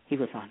 He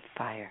was on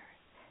fire,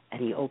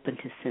 and he opened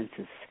his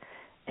senses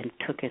and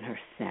took in her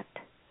scent,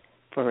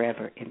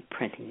 forever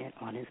imprinting it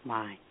on his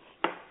mind.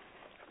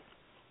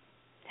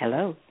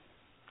 Hello?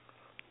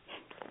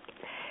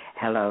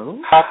 Hello?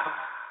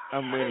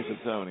 I'm waiting for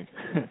Tony.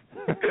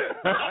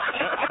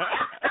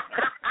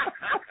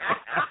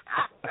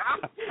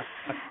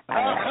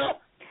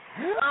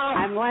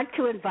 I want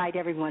to invite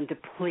everyone to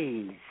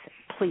please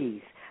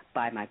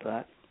buy my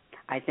book.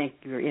 I think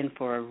you're in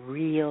for a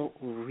real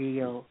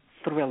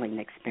thrilling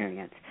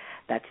experience.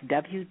 That's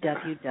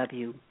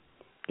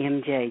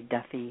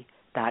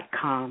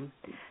www.mjduffy.com.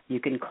 You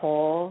can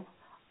call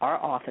our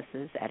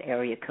offices at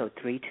area code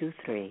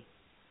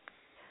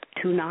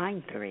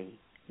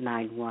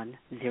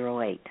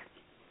 323-293-9108.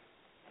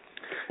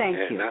 Thank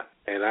you.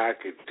 And I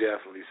could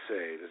definitely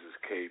say, this is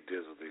K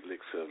Dizzle, The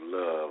Elixir of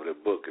Love. The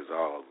book is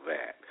all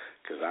that,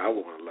 because I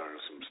want to learn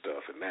some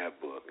stuff in that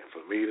book. And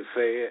for me to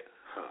say it,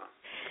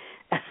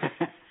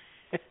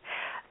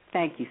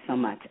 Thank you so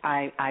much.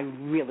 I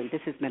really,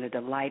 this has been a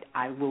delight.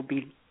 I will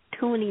be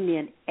tuning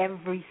in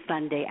every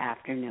Sunday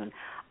afternoon.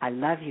 I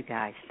love you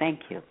guys. Thank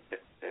you.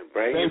 And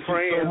bring your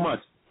friends. Thank you so much.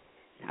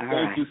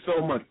 Thank you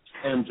so much,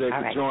 MJ,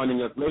 for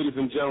joining us. Ladies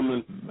and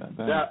gentlemen,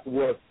 that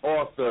was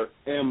author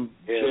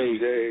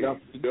MJ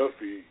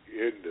Duffy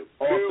in the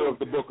author of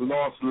the book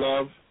Lost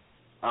Love.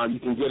 You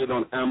can get it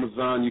on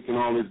Amazon. You can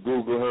always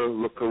Google her,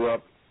 look her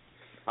up.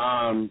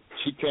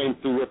 She came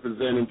through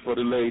representing for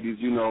the ladies,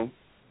 you know.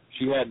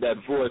 She had that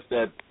voice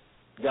that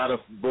got us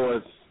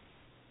boys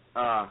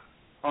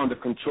under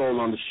control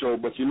on the show.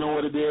 But you know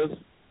what it is?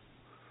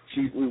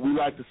 We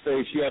like to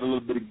say she had a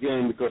little bit of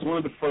game, because one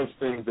of the first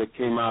things that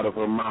came out of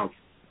her mouth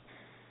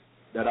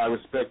that I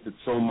respected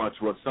so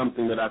much was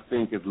something that I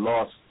think is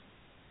lost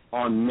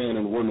on men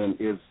and women,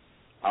 is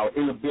our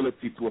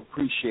inability to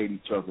appreciate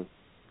each other.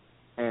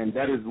 And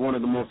that is one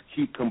of the most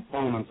key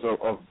components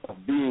of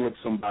being with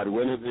somebody,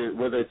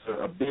 whether it's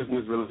a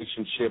business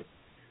relationship,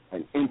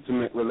 an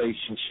intimate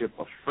relationship,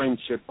 a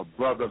friendship, a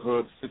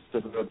brotherhood,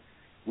 sisterhood.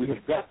 We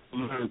have got to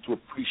learn to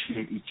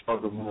appreciate each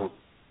other more.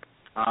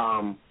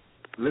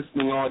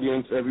 Listening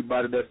audience,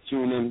 everybody that's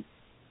tuning in,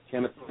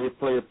 Can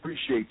Play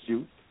appreciates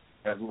you,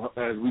 as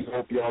we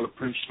hope you all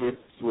appreciate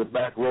us. We're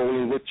back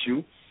rolling with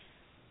you.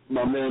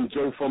 My man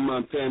Joe from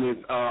Montana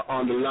is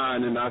on the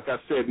line, and like I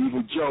said,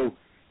 even Joe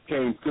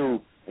came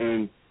through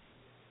and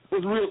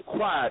was real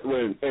quiet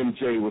when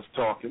MJ was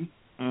talking.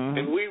 Mm-hmm.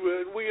 And we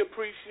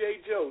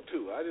appreciate Joe,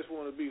 too. I just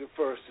want to be the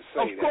first to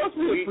say that. Of course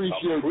we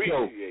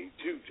appreciate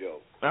you,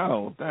 Joe.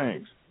 Oh,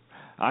 thanks.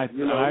 I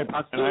still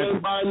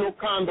ain't buying no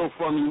condo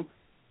from you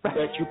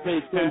that you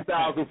paid $10,000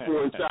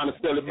 for and trying to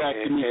sell it back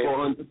to me for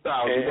 $100,000.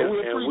 But we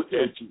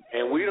appreciate you.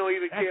 And we don't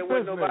even care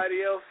what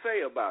nobody else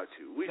say about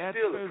you. We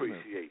still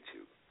appreciate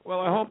you. Well,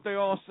 I hope they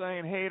all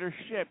saying hater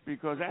shit,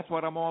 because that's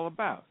what I'm all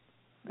about.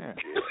 Yeah.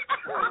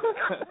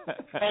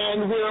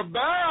 And we're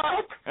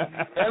back.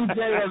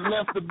 MJ has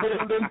left the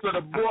building, so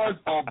the boys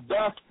are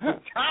back to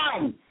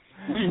town.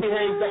 We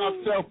behaved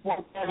ourselves for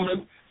a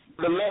moment.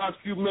 The last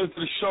few minutes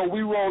of the show,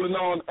 we rolling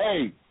on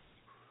A.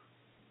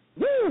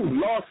 Woo!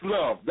 Lost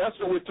love. That's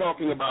what we're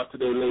talking about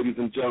today, ladies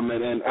and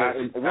gentlemen. And I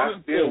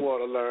still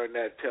want to learn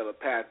that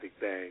telepathic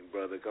thing,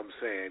 brother. I'm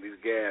saying these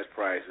gas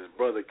prices,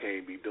 brother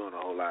can't be doing a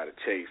whole lot of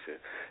chasing.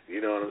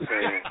 You know what I'm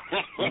saying?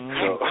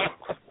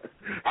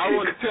 I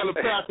want to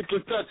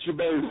telepathically touch you,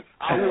 baby.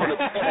 I want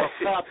to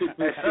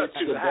telepathically touch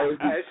you, baby.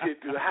 That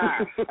shit too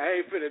high. I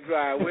ain't finna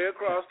drive way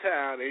across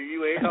town and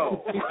you ain't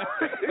home.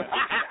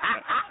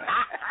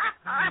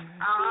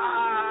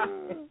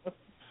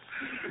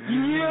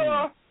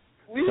 Yeah.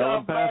 We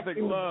telepathic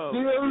love.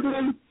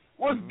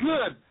 What's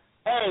good?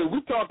 Hey,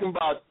 we're talking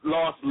about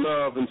lost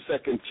love and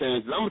second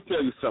chances. I'm going to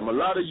tell you something. A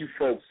lot of you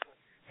folks,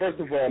 first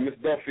of all, Miss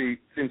Duffy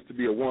seems to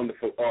be a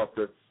wonderful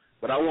author,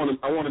 but I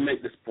want to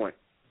make this point.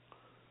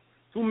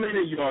 Too many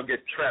of y'all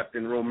get trapped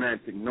in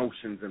romantic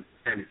notions and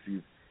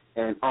fantasies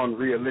and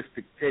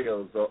unrealistic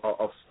tales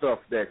of stuff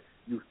that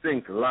you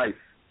think life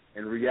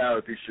and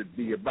reality should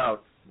be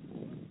about,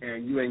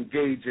 and you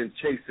engage in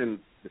chasing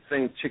the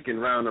same chicken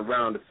round and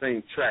round the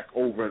same track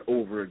over and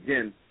over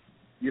again,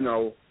 you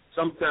know,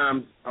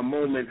 sometimes a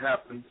moment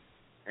happens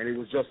and it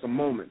was just a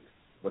moment.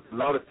 But a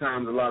lot of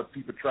times, a lot of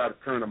people try to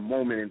turn a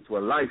moment into a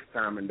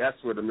lifetime, and that's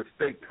where the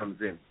mistake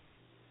comes in.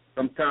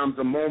 Sometimes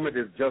a moment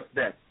is just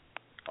that,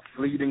 a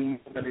fleeting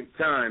moment in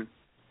time.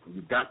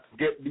 You got to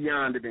get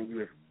beyond it, and you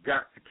have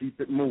got to keep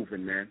it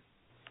moving, man.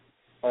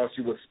 Or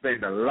you will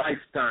spend a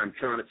lifetime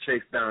trying to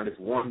chase down this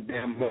one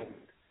damn moment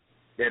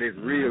that is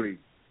really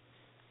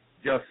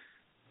just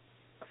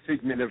a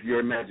figment of your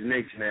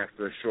imagination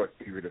after a short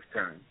period of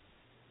time.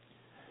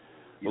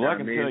 Well, I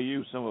can tell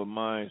you some of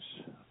my,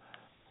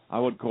 I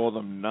would call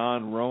them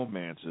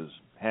non-romances,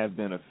 have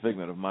been a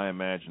figment of my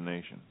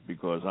imagination,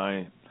 because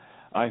I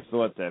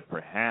thought that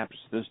perhaps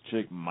this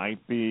chick might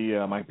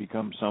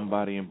become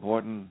somebody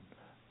important,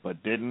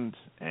 but didn't,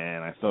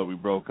 and I thought we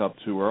broke up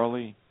too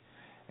early,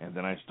 and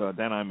then I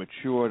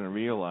matured and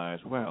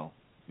realized, well,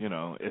 you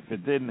know, if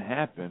it didn't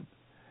happen,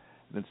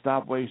 then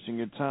stop wasting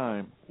your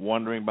time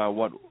wondering about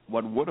what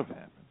would have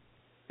happened.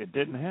 It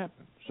didn't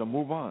happen, so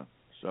move on.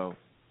 So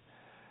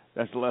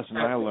that's the lesson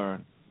I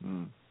learned.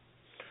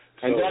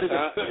 So did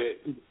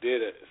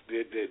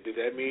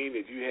that mean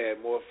that you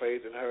had more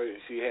faith in her than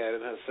she had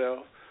in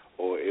herself,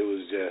 or it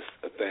was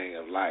just a thing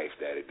of life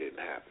that it didn't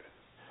happen?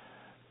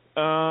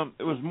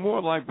 It was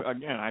more like,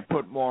 again, I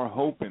put more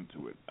hope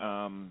into it.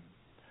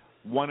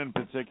 One in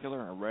particular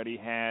already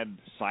had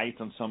sights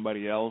on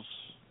somebody else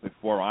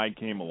before I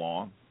came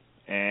along,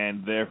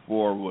 and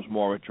therefore was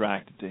more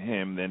attracted to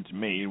him than to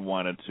me, and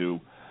wanted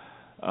to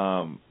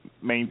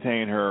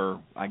maintain her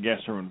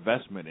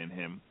investment in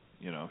him.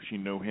 You know, she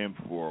knew him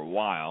for a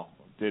while,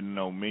 didn't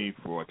know me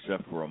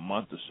except for a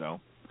month or so.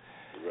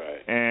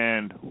 Right.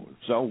 And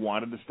so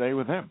wanted to stay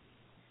with him.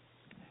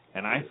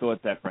 And I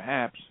thought that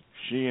perhaps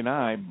she and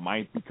I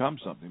might become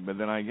something. But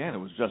then again, it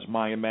was just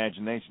my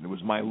imagination. It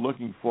was my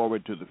looking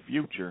forward to the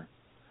future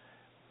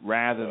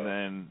rather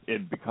than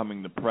it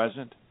becoming the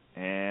present.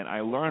 And I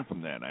learned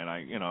from that. And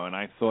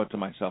I thought to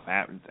myself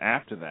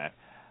after that,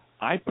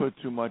 I put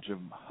too much of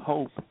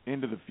hope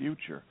into the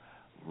future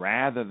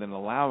rather than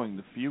allowing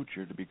the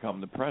future to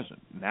become the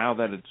present. Now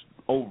that it's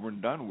over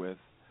and done with,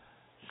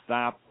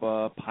 stop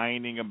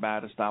pining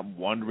about it, stop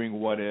wondering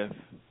what if,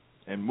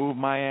 and move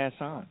my ass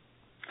on.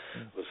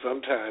 Well,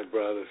 sometimes,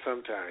 brother,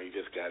 you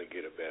just got to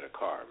get a better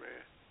car,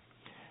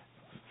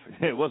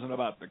 man. It wasn't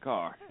about the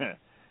car. Yeah,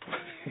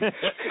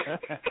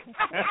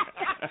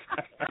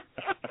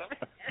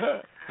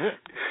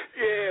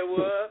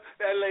 well,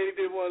 that lady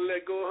didn't want to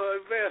let go of her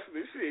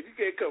investment. Shit, you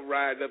can't come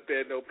riding up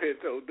there no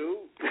Pinto,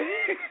 dude.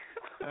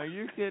 Are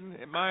you kidding?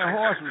 My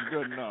horse was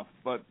good enough,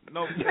 but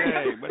no,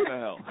 hey, what the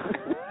hell?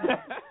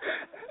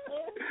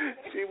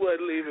 She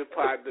wasn't leaving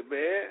partner,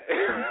 man.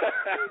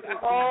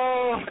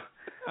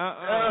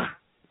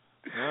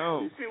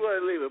 No. She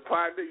wasn't leaving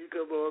partner. You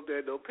come on up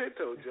there no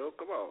Pinto, Joe.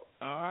 Come on.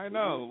 I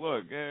know.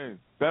 Look, hey,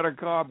 better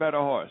car, better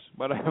horse.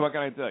 But what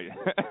can I tell you?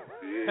 Yeah,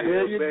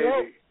 there you baby.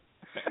 go.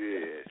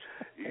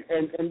 Yeah.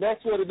 And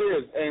that's what it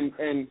is.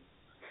 And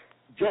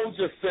Joe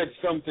just said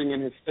something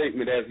in his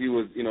statement as he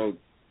was,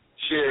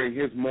 sharing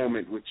his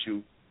moment with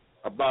you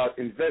about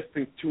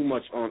investing too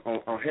much on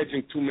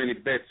hedging too many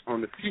bets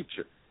on the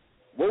future.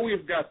 What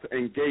we've got to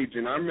engage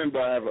in, I remember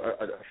I have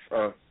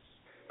a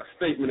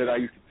statement that I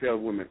used to tell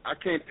women. I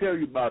can't tell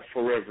you about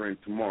forever and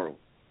tomorrow.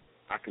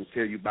 I can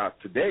tell you about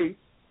today.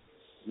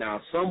 Now,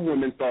 some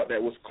women thought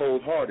that was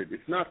cold-hearted.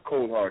 It's not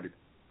cold-hearted.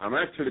 I'm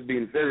actually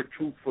being very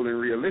truthful and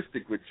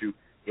realistic with you,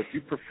 but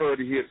you prefer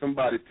to hear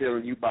somebody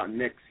telling you about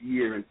next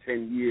year and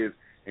 10 years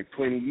and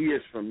 20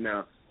 years from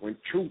now, when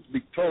truth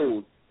be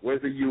told,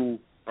 whether you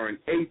are an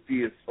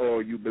atheist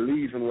or you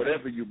believe in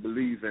whatever you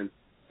believe in,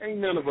 ain't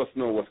none of us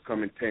know what's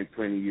coming 10,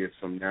 20 years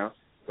from now.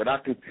 But I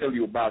can tell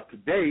you about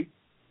today,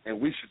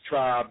 and we should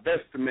try our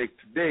best to make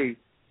today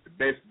the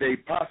best day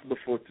possible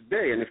for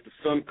today. And if the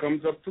sun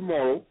comes up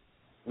tomorrow,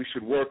 we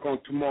should work on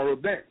tomorrow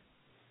then.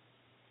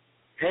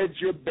 Hedge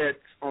your bets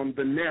on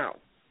the now.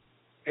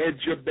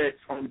 Hedge your bets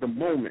on the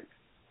moment.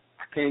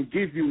 I can't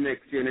give you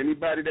next year. And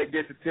anybody that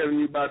gets to telling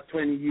you about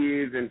 20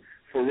 years and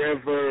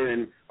forever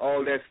and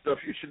all that stuff,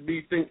 you should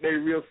think they're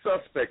real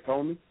suspect,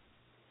 homie.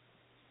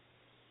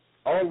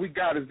 All we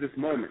got is this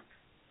moment.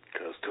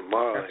 Because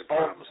tomorrow ain't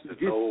promised to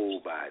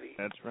nobody.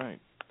 That's right.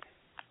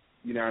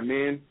 You know what I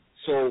mean?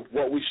 So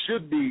what we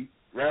should be,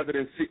 rather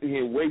than sitting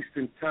here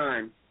wasting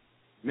time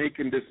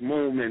making this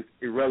moment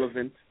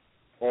irrelevant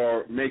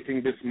or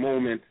making this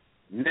moment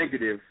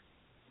negative,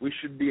 we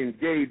should be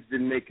engaged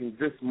in making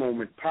this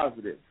moment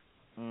positive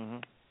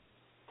and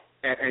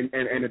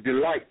a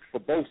delight for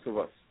both of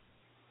us.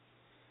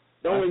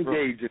 Don't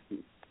engage in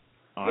it.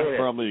 I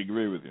firmly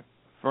agree with you.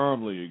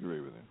 Firmly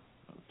agree with you.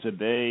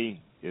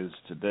 Today is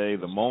today.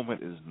 The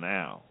moment is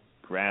now.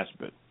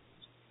 Grasp it.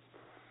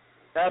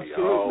 Absolutely.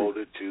 Be all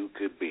that you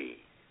could be.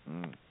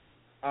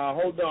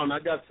 Hold on. I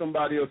got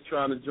somebody else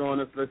trying to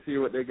join us. Let's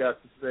hear what they got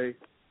to say.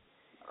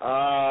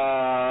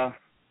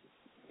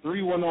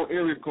 310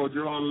 area code.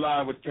 You're on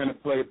live with Can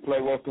It Play?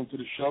 Welcome to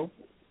the show.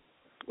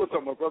 What's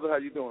up, my brother? How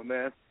you doing,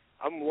 man?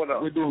 I'm one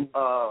of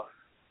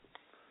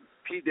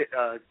P.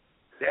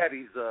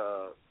 Daddy's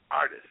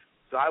artists.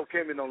 So I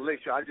came in on late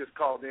show. I just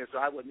called in, so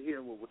I wasn't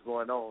hearing what was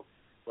going on.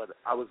 But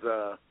I was,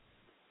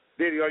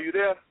 Diddy, are you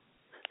there?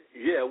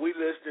 Yeah, we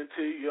listening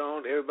to you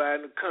on.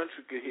 Everybody in the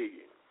country can hear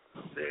you.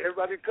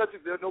 Everybody in the country,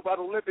 there's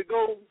nobody Olympic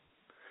gold.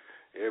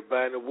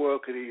 Everybody in the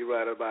world can hear you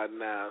right about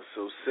now,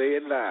 so say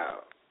it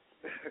loud.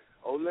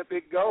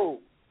 Olympic gold.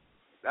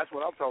 That's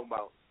what I'm talking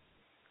about.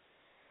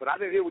 But I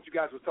didn't hear what you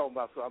guys were talking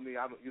about, so I mean,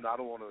 I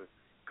don't want to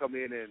come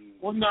in and.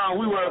 Well, no,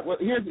 we were. Well,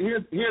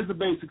 here's the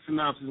basic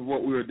synopsis of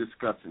what we were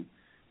discussing.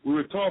 We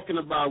were talking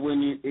about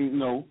when you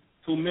know,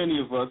 too many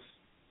of us,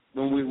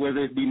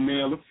 whether it be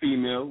male or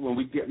female, when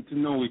we get to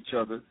know each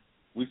other,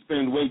 we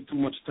spend way too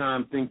much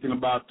time thinking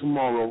about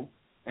tomorrow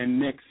and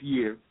next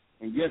year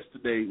and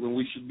yesterday when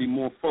we should be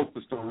more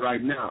focused on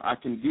right now. I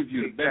can give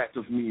you the best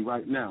of me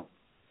right now.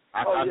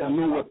 I don't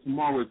know what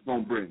tomorrow is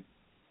going to bring.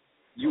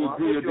 You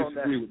agree or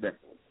disagree with that?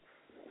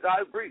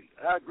 I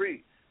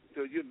agree.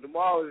 So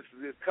tomorrow is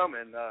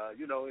coming.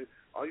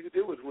 All you can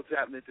do is what's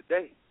happening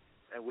today,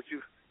 and what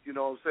you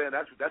know what I'm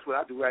saying. That's what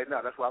I do right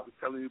now. That's why I was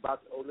telling you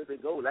about the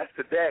Olympic gold. That's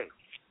today.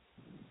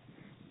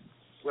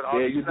 With all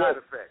these side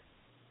effects.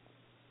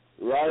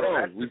 Right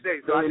on. That's today.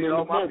 So I need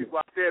all my people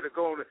out there to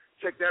go and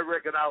check that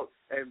record out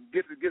and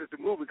get it to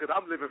movie because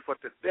I'm living for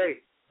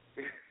today.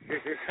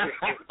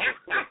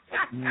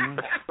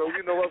 So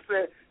you know what I'm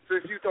saying?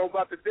 Since you talking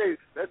about today,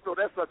 let's throw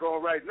that sucker on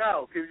right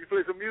now. Can you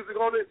play some music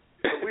on it?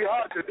 We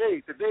are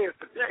today. Today is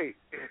today.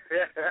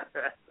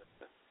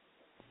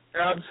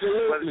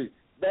 Absolutely.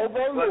 Stay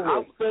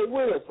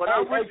with us. But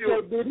I'm with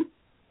you. Diddy,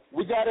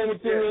 we got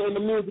anything in the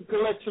music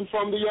collection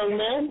from the young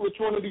man? Which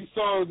one of these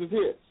songs is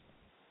his?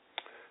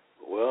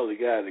 Well, he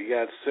got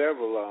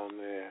several on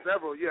there.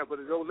 Several, yeah, but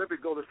the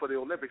Olympic gold is for the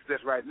Olympics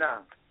just right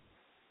now.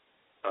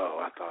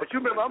 Oh, I thought. But you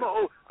remember, I'm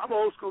an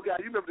old school guy.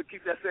 You remember to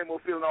keep that same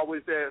old feeling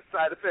always there.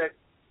 Side effect.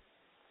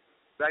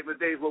 Back in the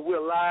days where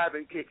we're live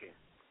and kicking.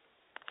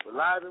 We're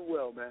live and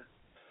well, man.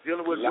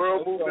 Dealing with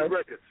World Movement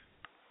Records.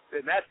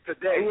 And that's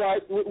today. All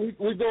right.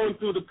 We're going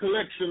through the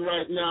collection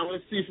right now.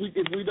 Let's see if we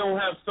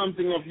don't have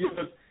something of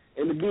yours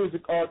in the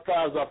music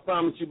archives. I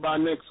promise you by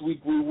next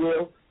week we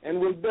will. And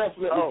we'll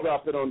definitely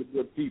drop it on the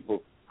good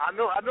people. I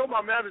know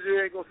my manager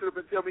ain't going to sit up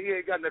and tell me he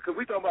ain't got nothing. Because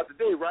we talking about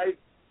today, right?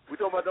 We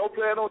talking about don't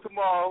plan on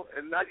tomorrow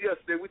and not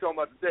yesterday. We talking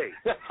about today.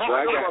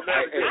 I know my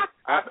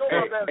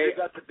manager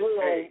got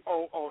today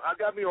on. I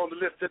got me on the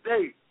list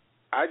today.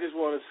 I just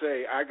want to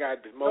say I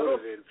got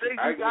demoted. Don't say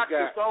you got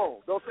the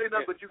song. Don't say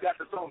nothing but you got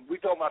the song. We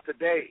talking about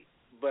today.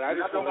 But I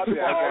just want to say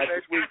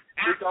next week.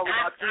 We talking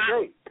about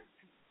today.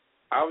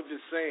 I was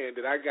just saying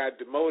that I got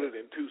demoted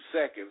in 2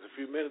 seconds. A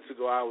few minutes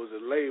ago, I was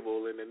a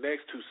label. In the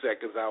next 2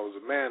 seconds, I was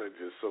a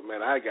manager. So, man,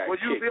 I got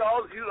kicked. You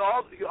all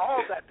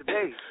that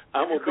today.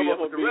 I'm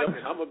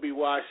gonna be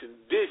washing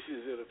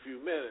dishes in a few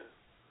minutes.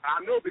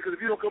 I know because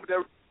if you don't come with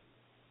that.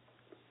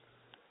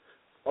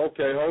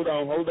 Okay, hold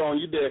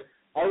on. You there?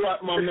 All right,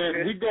 my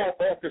man. We gonna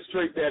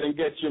orchestrate that and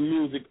get your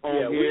music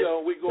on here. Yeah,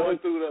 we going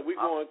through the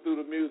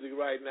music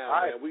right now,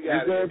 man. We're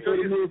going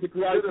through the music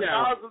right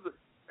now.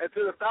 And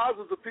to the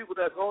thousands of people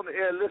that's on the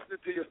air listening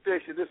to your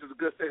station, this is a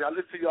good station. I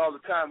listen to you all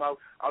the time. I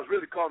was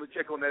really calling to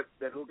check on that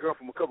little girl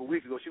from a couple of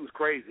weeks ago. She was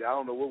crazy. I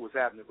don't know what was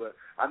happening, but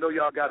I know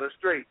y'all got her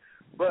straight.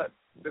 But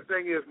the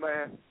thing is,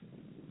 man,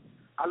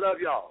 I love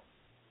y'all.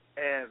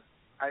 And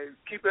I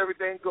keep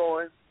everything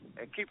going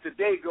and keep the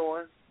day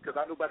going because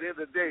I know by the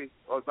end of the day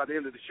or by the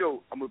end of the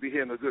show, I'm going to be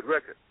hearing a good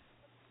record.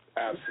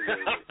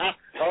 Absolutely.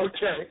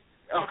 Okay.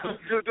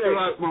 Good day. All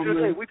right, my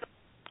man.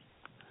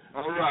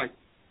 All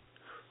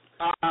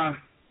right.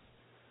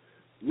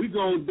 We're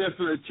going to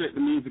definitely check the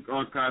music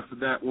archive for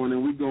that one,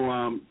 and we're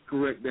going to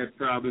correct that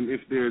problem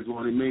if there's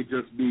one. It may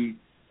just be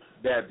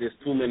that there's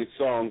too many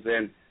songs,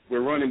 and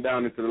we're running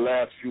down into the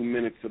last few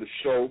minutes of the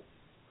show.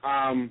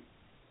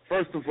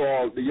 First of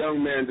all, the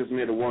young man just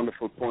made a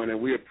wonderful point, and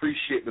we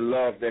appreciate the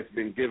love that's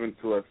been given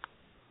to us,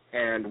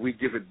 and we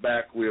give it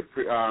back. We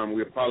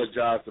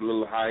apologize for the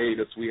little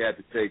hiatus we had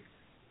to take.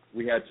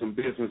 We had some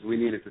business we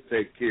needed to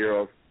take care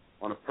of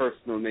on a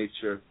personal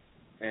nature,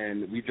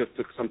 and we just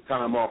took some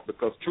time off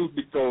because, truth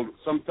be told,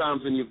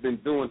 sometimes when you've been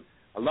doing,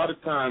 a lot of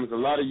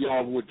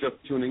y'all who are just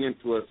tuning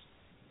into us,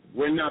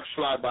 we're not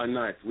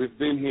fly-by-night. We've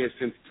been here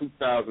since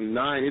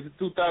 2009. Is it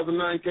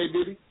 2009, K.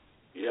 Diddy?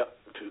 Yep,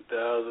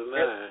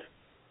 2009.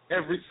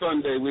 Every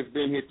Sunday we've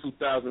been here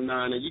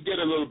 2009, and you get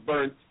a little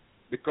burnt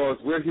because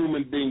we're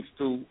human beings,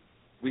 too.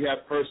 We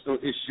have personal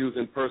issues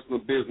and personal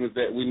business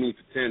that we need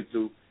to tend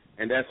to,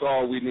 and that's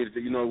all we needed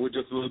to, we're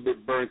just a little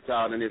bit burnt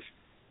out, and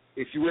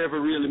if you ever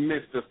really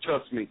missed us,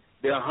 trust me,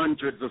 there are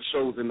hundreds of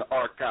shows in the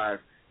archive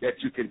that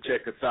you can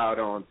check us out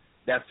on.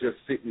 That's just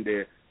sitting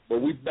there.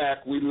 But we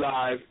back, we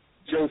live.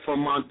 Joe from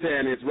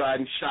Montana is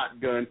riding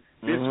shotgun.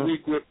 This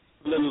week we're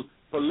a little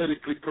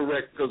politically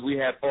correct because we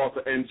had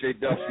author N.J.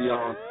 Duffy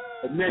on.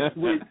 But next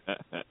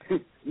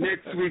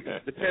week,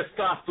 the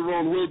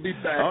testosterone will be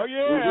back. Oh,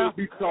 yeah. We will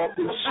be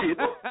talking shit.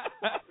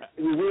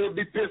 we will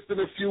be pissing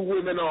a few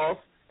women off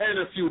and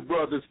a few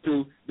brothers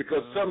too,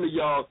 because some of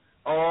y'all,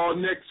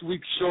 next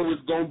week's show is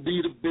going to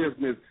be the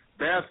business.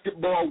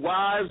 Basketball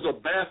wives or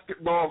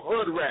basketball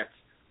hood rats.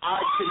 I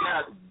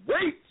cannot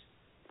wait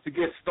to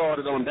get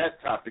started on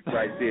that topic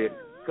right there,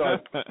 because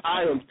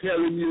I am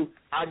telling you,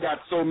 I got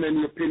so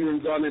many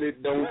opinions on it,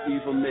 it don't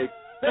even make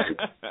sense.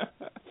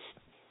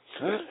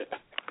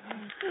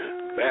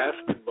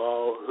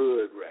 Basketball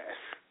hood rats.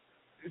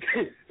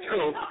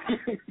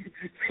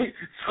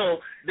 so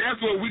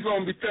that's what we're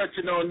going to be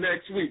touching on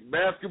next week.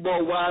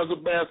 Basketball wives or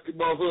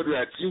basketball hood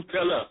rats. You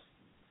tell us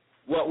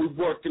what we're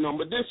working on.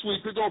 But this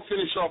week we're going to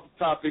finish off the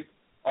topic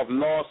of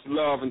lost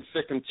love and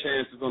second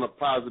chances on a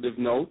positive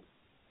note.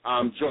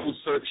 Joe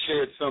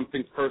shared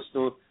something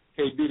personal.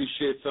 K. Diddy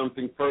shared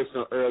something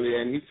personal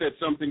earlier, and he said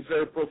something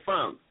very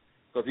profound,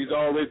 because he's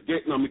always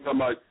getting on me, talking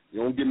about,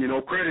 you don't give me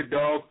no credit,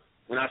 dog,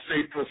 when I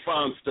say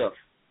profound stuff.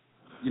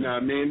 You know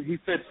what I mean? He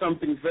said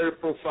something very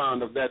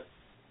profound of that.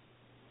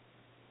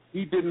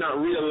 He did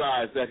not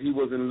realize that he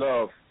was in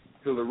love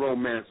till the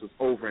romance was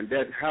over, and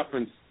that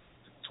happens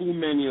to too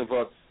many of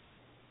us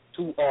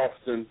too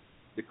often,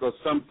 because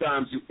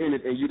sometimes you're in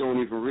it and you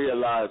don't even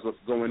realize what's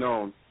going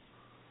on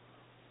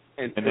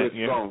until it's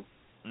gone.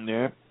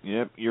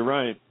 Yep, you're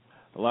right.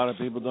 A lot of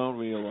people don't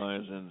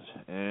realize,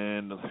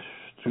 and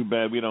too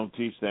bad we don't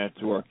teach that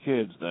to our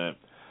kids. That,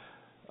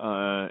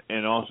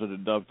 and also to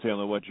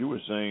dovetail on what you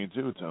were saying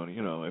too, Tony.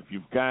 You know, if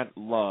you've got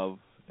love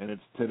and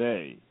it's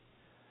today,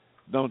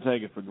 don't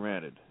take it for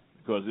granted,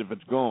 because if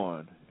it's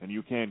gone and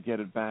you can't get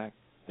it back,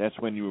 that's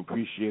when you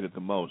appreciate it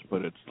the most.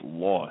 But it's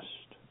lost.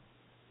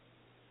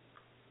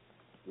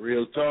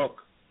 Real talk.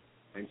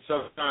 And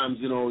sometimes,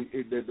 you know,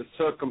 the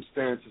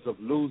circumstances of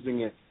losing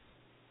it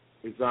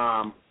is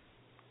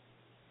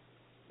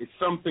it's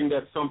something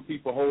that some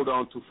people hold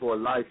on to for a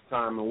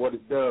lifetime, and what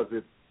it does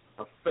is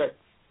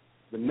affects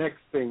the next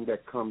thing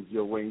that comes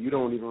your way, and you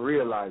don't even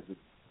realize it.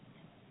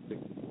 You're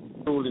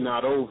truly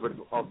not over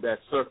of that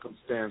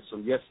circumstance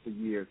from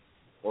yesteryear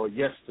or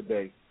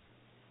yesterday,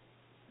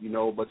 you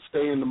know, but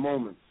stay in the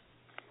moment.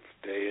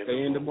 Stay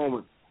in the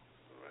moment.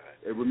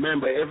 Right. And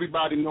remember,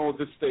 everybody knows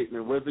this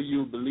statement, whether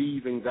you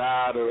believe in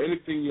God or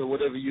anything or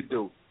whatever you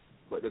do,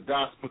 but the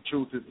gospel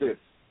truth is this: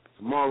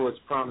 tomorrow is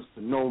promised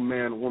to no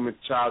man, woman,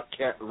 child,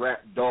 cat,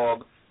 rat,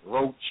 dog,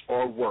 roach,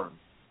 or worm.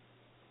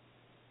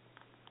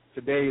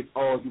 Today is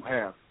all you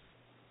have.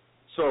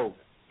 So,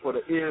 for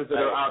the ears that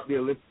are out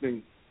there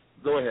listening,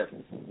 go ahead.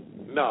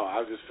 No, I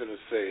was just going to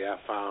say, I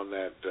found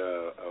that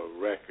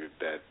a record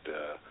that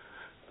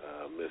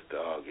Mr.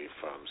 Augie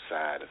from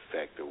Side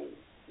Effect, the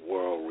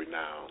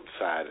world-renowned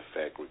Side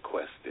Effect,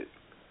 requested.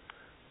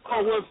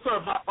 Oh, well, sir,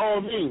 by all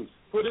means,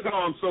 put it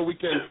on so we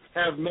can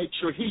make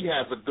sure he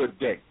has a good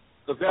day.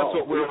 Because that's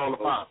what we're all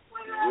about.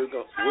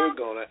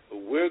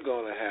 We're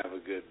gonna have a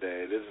good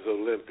day. This is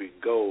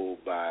Olympic Gold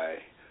by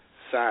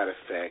Side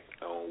Effect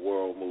on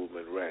World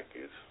Movement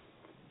Records.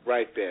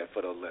 Right there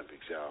for the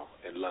Olympics, y'all,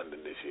 in London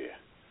this year.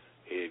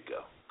 Here you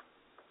go.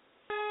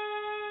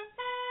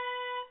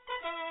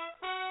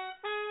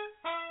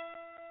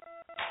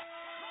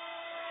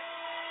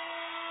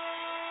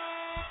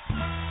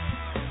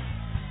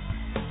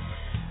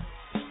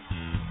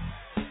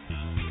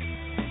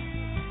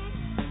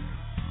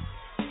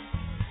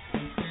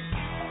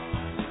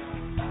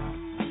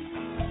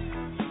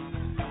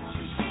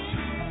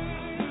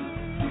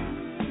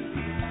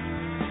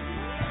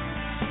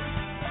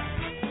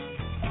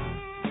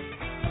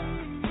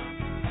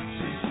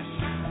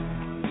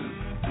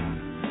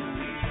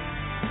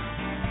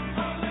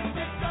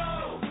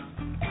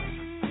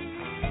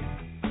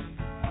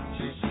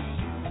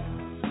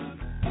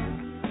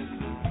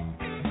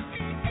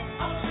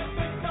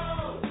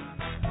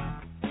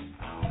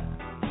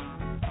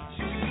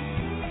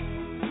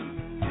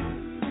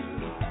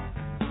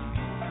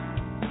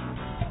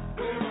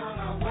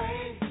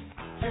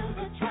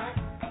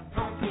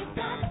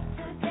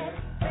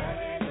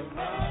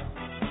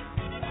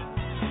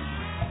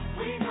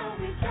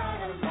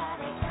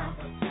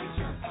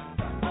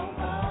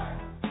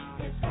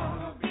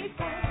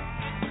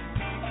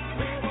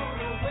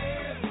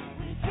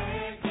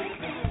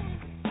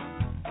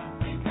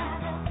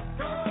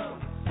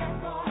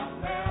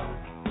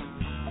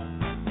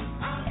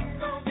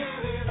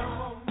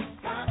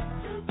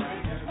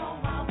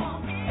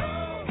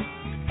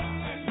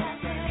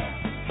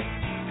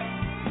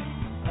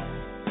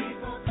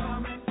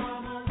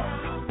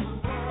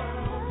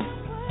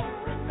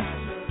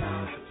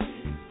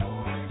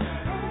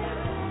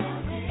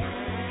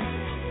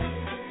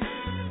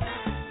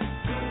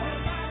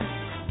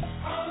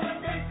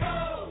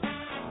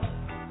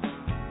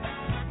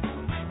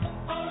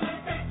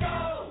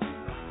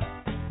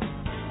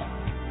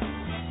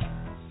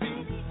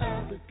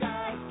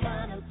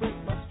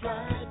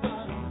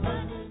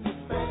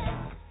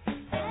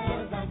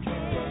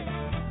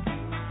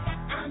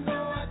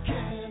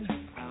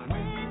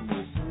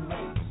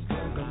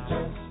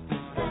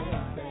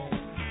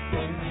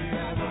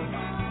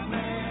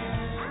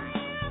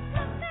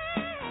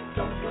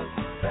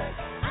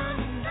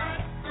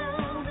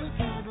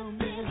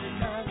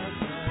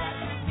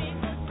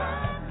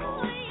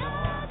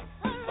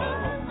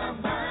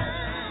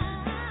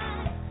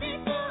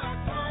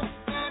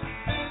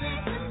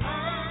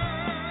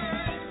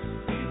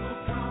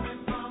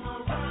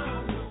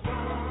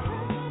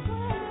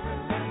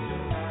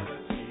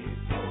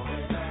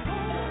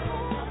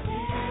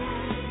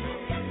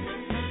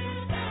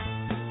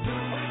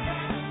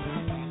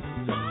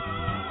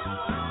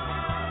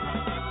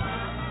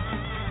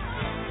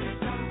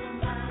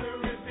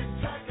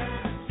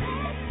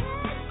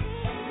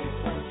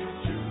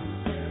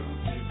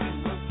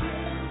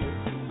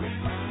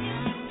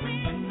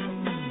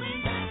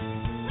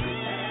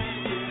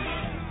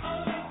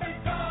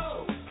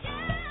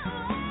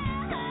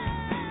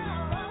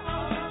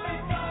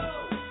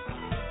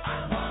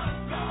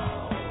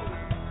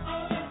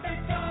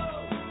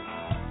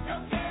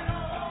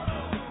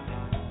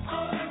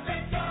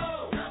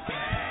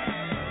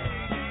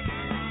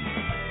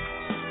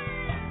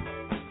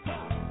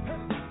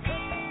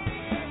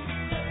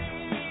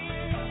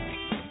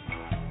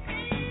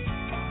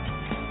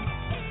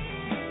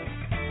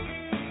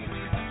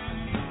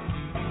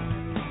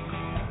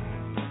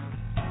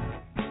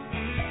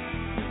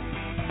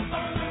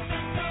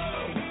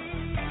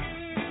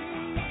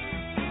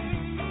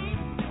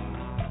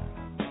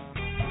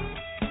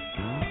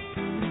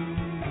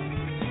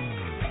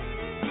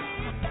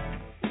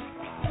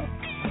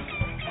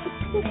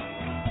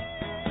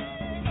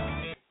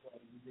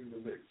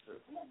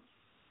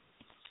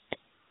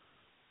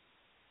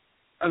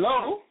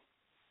 Hello?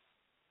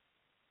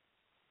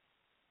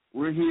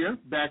 We're here,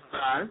 back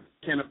live.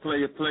 Can I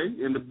play a play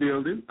in the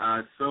building?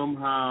 I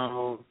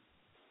somehow...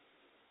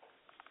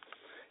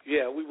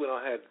 Yeah, we went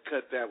on ahead and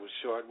cut that one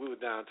short. We were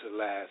down to the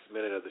last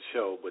minute of the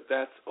show, but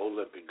that's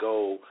Olympic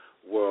Gold,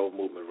 World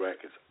Movement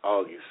Records,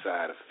 August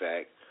Side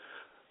Effect.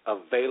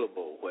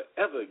 Available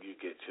wherever you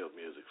get your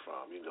music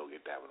from. You can go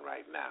get that one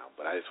right now.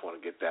 But I just want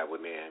to get that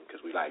one in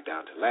because we like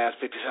down to the last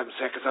 57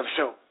 seconds of the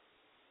show.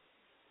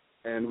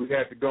 And we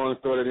have to go and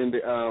throw it in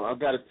the...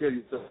 I've got to tell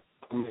you something.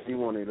 You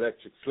want an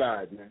electric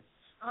slide, man.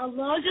 I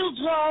love you,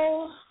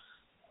 Joe.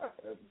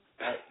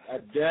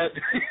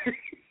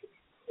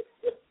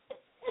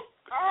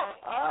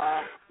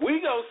 We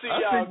gonna see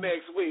y'all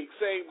next week.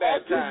 Same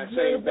bad time,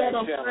 same bad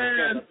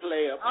channel.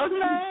 Play a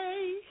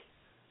play.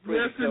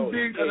 Yes,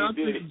 indeed. And I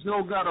think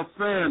Joe got a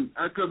fan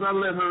because I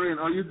let her in.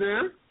 Are you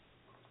there?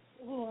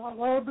 Oh, I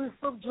love me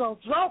some Joe.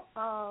 Joe.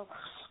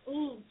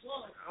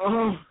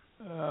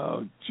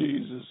 Oh,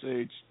 Jesus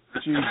H.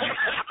 Jesus.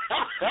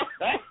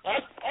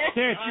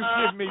 Can't you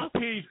give me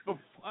peace before?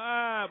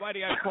 Why do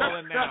you got to call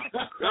in now?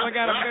 You only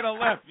got a minute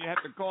left. You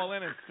have to call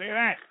in and say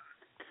that.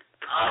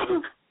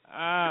 For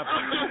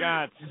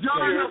God's sake.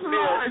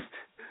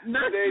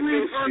 Next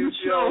week on the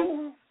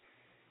show.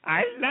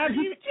 I love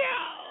you,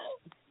 Joe.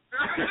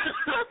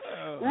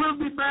 We'll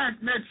be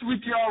back next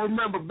week, y'all.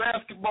 Remember,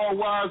 Basketball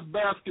Wives,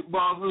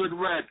 Basketball Hood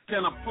Rat.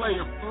 Can I play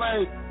a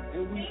play?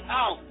 And we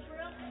out.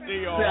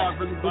 See y'all.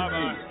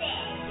 Bye-bye.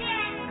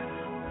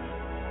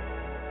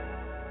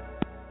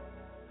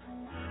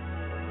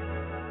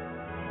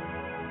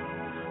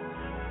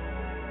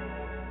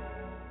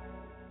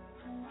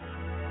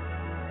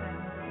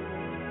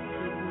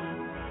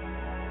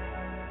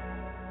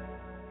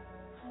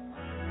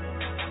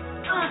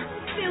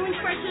 Feeling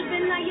fresher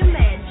than I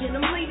imagine.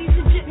 I'm ladies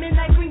and gentlemen,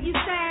 I bring you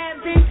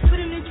savin'.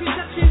 But an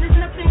introduction is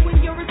nothing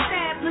when you're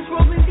established.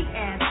 Rolling the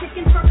ass,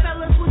 chicken for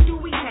fellas, what do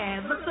we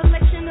have? A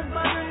selection of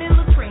butter,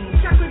 vanilla cream,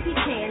 chocolate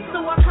pecan.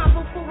 So I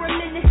combo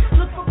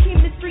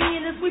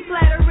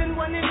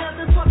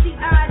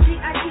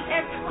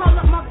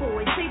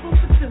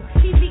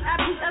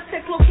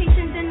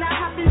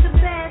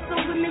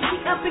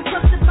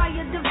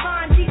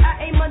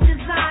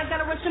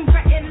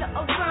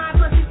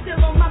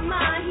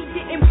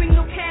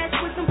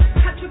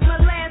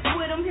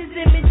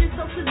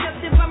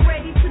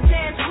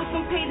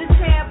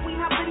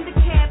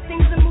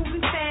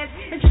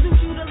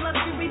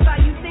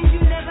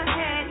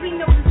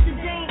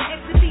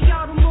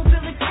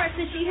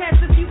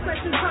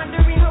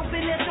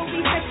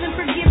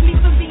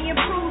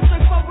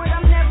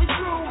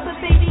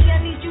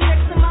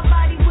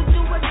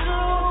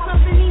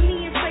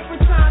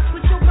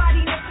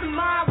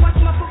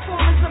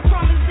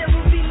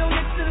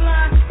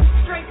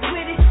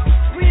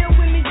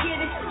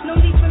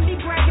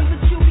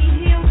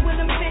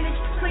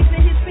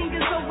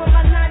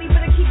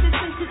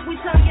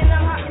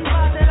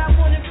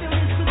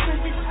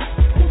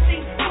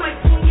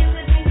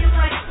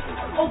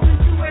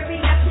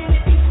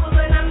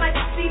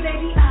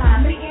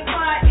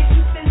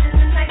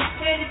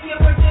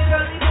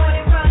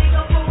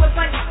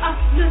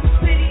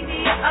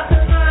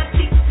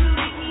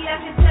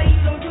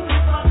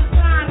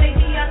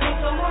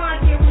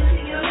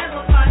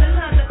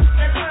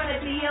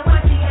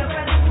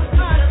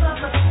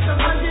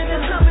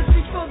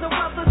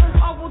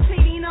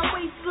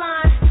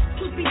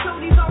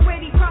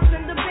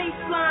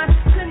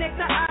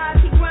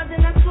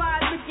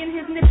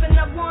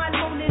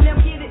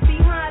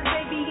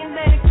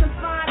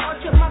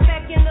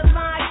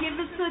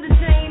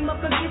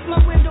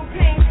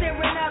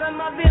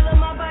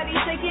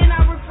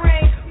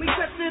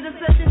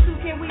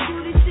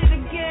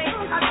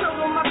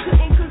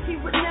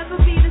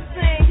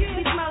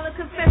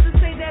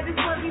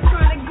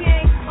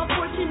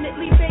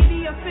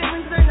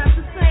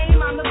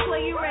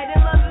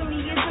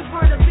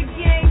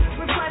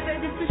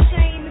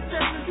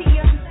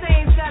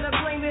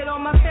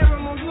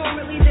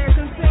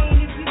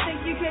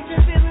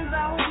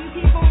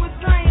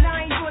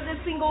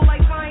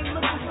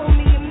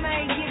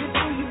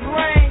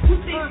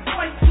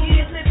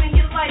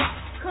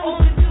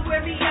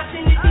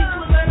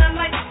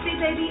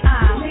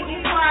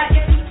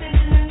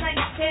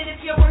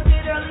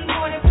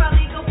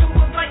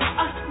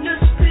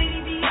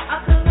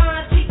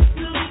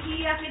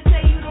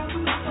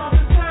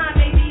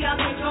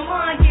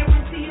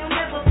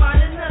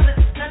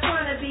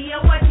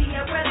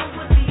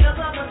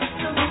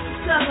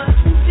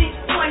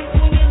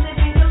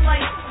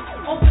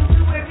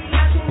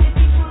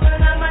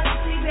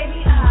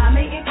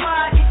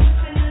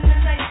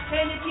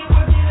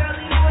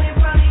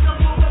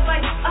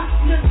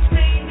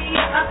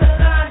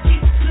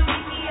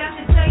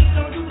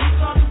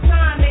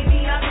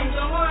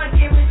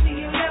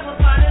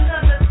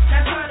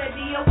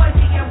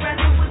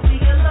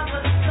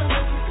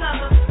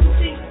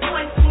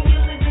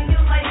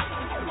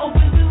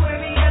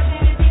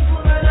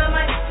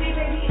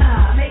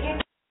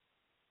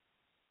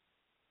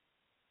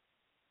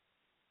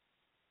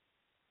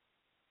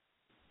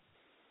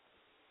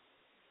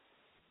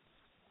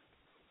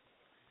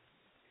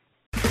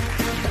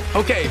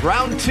Okay,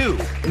 round two.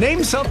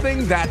 Name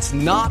something that's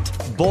not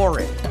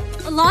boring.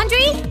 A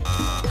laundry?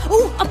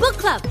 Ooh, a book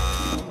club.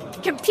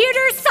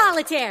 Computer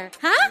solitaire,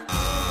 huh?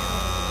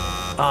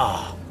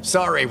 Ah,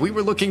 sorry, we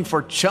were looking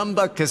for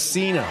Chumba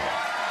Casino.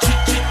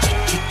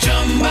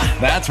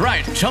 That's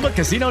right,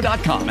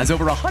 ChumbaCasino.com has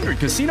over 100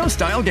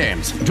 casino-style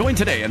games. Join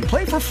today and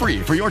play for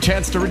free for your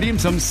chance to redeem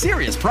some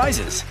serious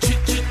prizes.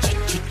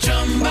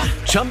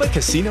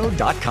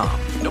 ChumbaCasino.com.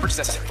 No purchase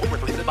necessary. Void where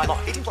prohibited by law.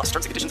 18+ terms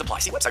and conditions apply.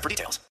 See website for details.